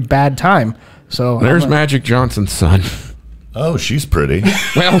like a very bad time. So There's Magic Johnson's son. Oh, she's pretty.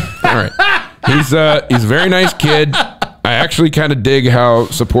 Well, all right. He's a very nice kid. I actually kind of dig how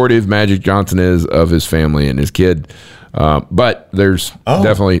supportive Magic Johnson is of his family and his kid. But there's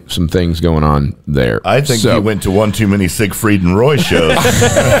definitely some things going on there. I think you went to one too many Siegfried and Roy shows.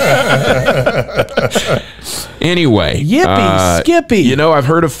 Anyway. Yippee, Skippy. You know, I've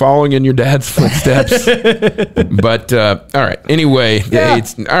heard of following in your dad's footsteps. But, all right. Anyway. Yeah.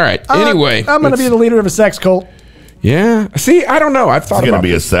 All right. Anyway. I'm gonna be the leader of a sex cult. Yeah. See, I don't know. I've thought It's about going to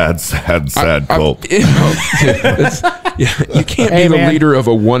be a sad cult. You can't Hey, be the man. leader of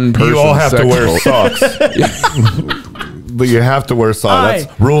a one-person You all have to sex wear cult. socks. But you have to wear socks.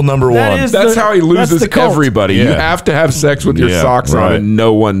 That's rule number That one. is- That's the- how he that's loses the cult. everybody. You Yeah. have to have sex with your Yeah, socks on, right. and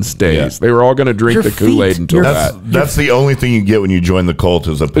no one stays. Yeah. They were all going to drink Your the Kool-Aid feet. until Your- that. That's the only thing you get when you join the cult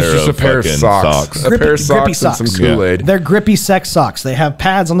is a pair It's just of a pair of fucking socks. A Grippy- pair of grippy socks and socks. some Kool-Aid. They're grippy sex socks. They have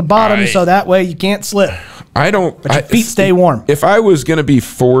pads on the bottom, so that way you can't slip. I don't. But your feet stay warm. If I was going to be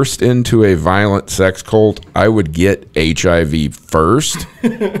forced into a violent sex cult, I would get HIV first,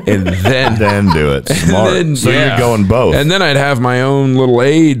 and then do it. Smart. then, so yeah. you're going both. And then I'd have my own little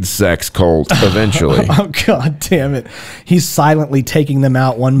AIDS sex cult eventually. Oh god damn it! He's silently taking them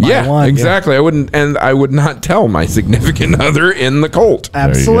out one by Yeah, one. exactly. I would not tell my significant other in the cult.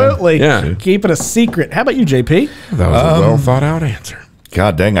 Absolutely. Yeah. Keep it a secret. How about you, JP? That was a well thought out answer.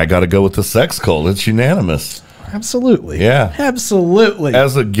 God dang, I got to go with the sex cult. It's unanimous. Absolutely. Yeah. Absolutely.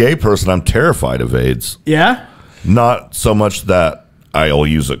 As a gay person, I'm terrified of AIDS. Yeah. Not so much that I'll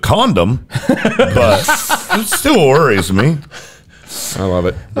use a condom, but it still worries me. I love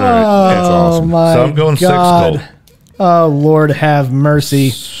it. All right. That's awesome. My So I'm going sex God. cult. Oh Lord, have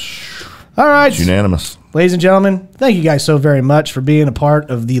mercy. All right. It's unanimous. Ladies and gentlemen, thank you guys so very much for being a part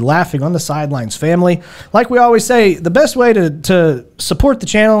of the Laughing on the Sidelines family. Like we always say, the best way to support the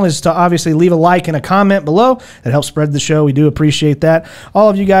channel is to obviously leave a like and a comment below. That helps spread the show. We do appreciate that. All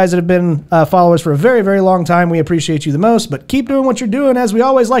of you guys that have been followers for a very, very long time, we appreciate you the most. But keep doing what you're doing, as we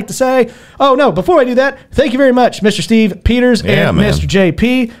always like to say. Oh, no, before I do that, thank you very much, Mr. Steve Peters and man. Mr.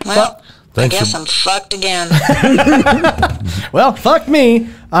 JP. Well, I Thanks guess for- I'm fucked again. Well, fuck me.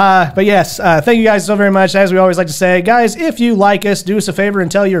 But yes, thank you guys so very much. As we always like to say, guys, if you like us, do us a favor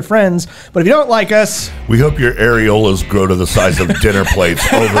and tell your friends. But if you don't like us, We hope your areolas grow to the size of dinner plates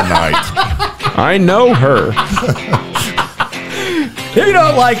overnight. I know her. if you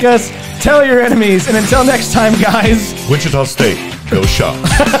don't like us, tell your enemies. And until next time, guys, Wichita State, go Shots.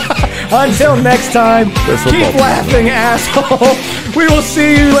 until next time, keep laughing, asshole. We will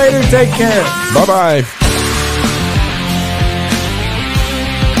see you later. Take care. Bye-bye.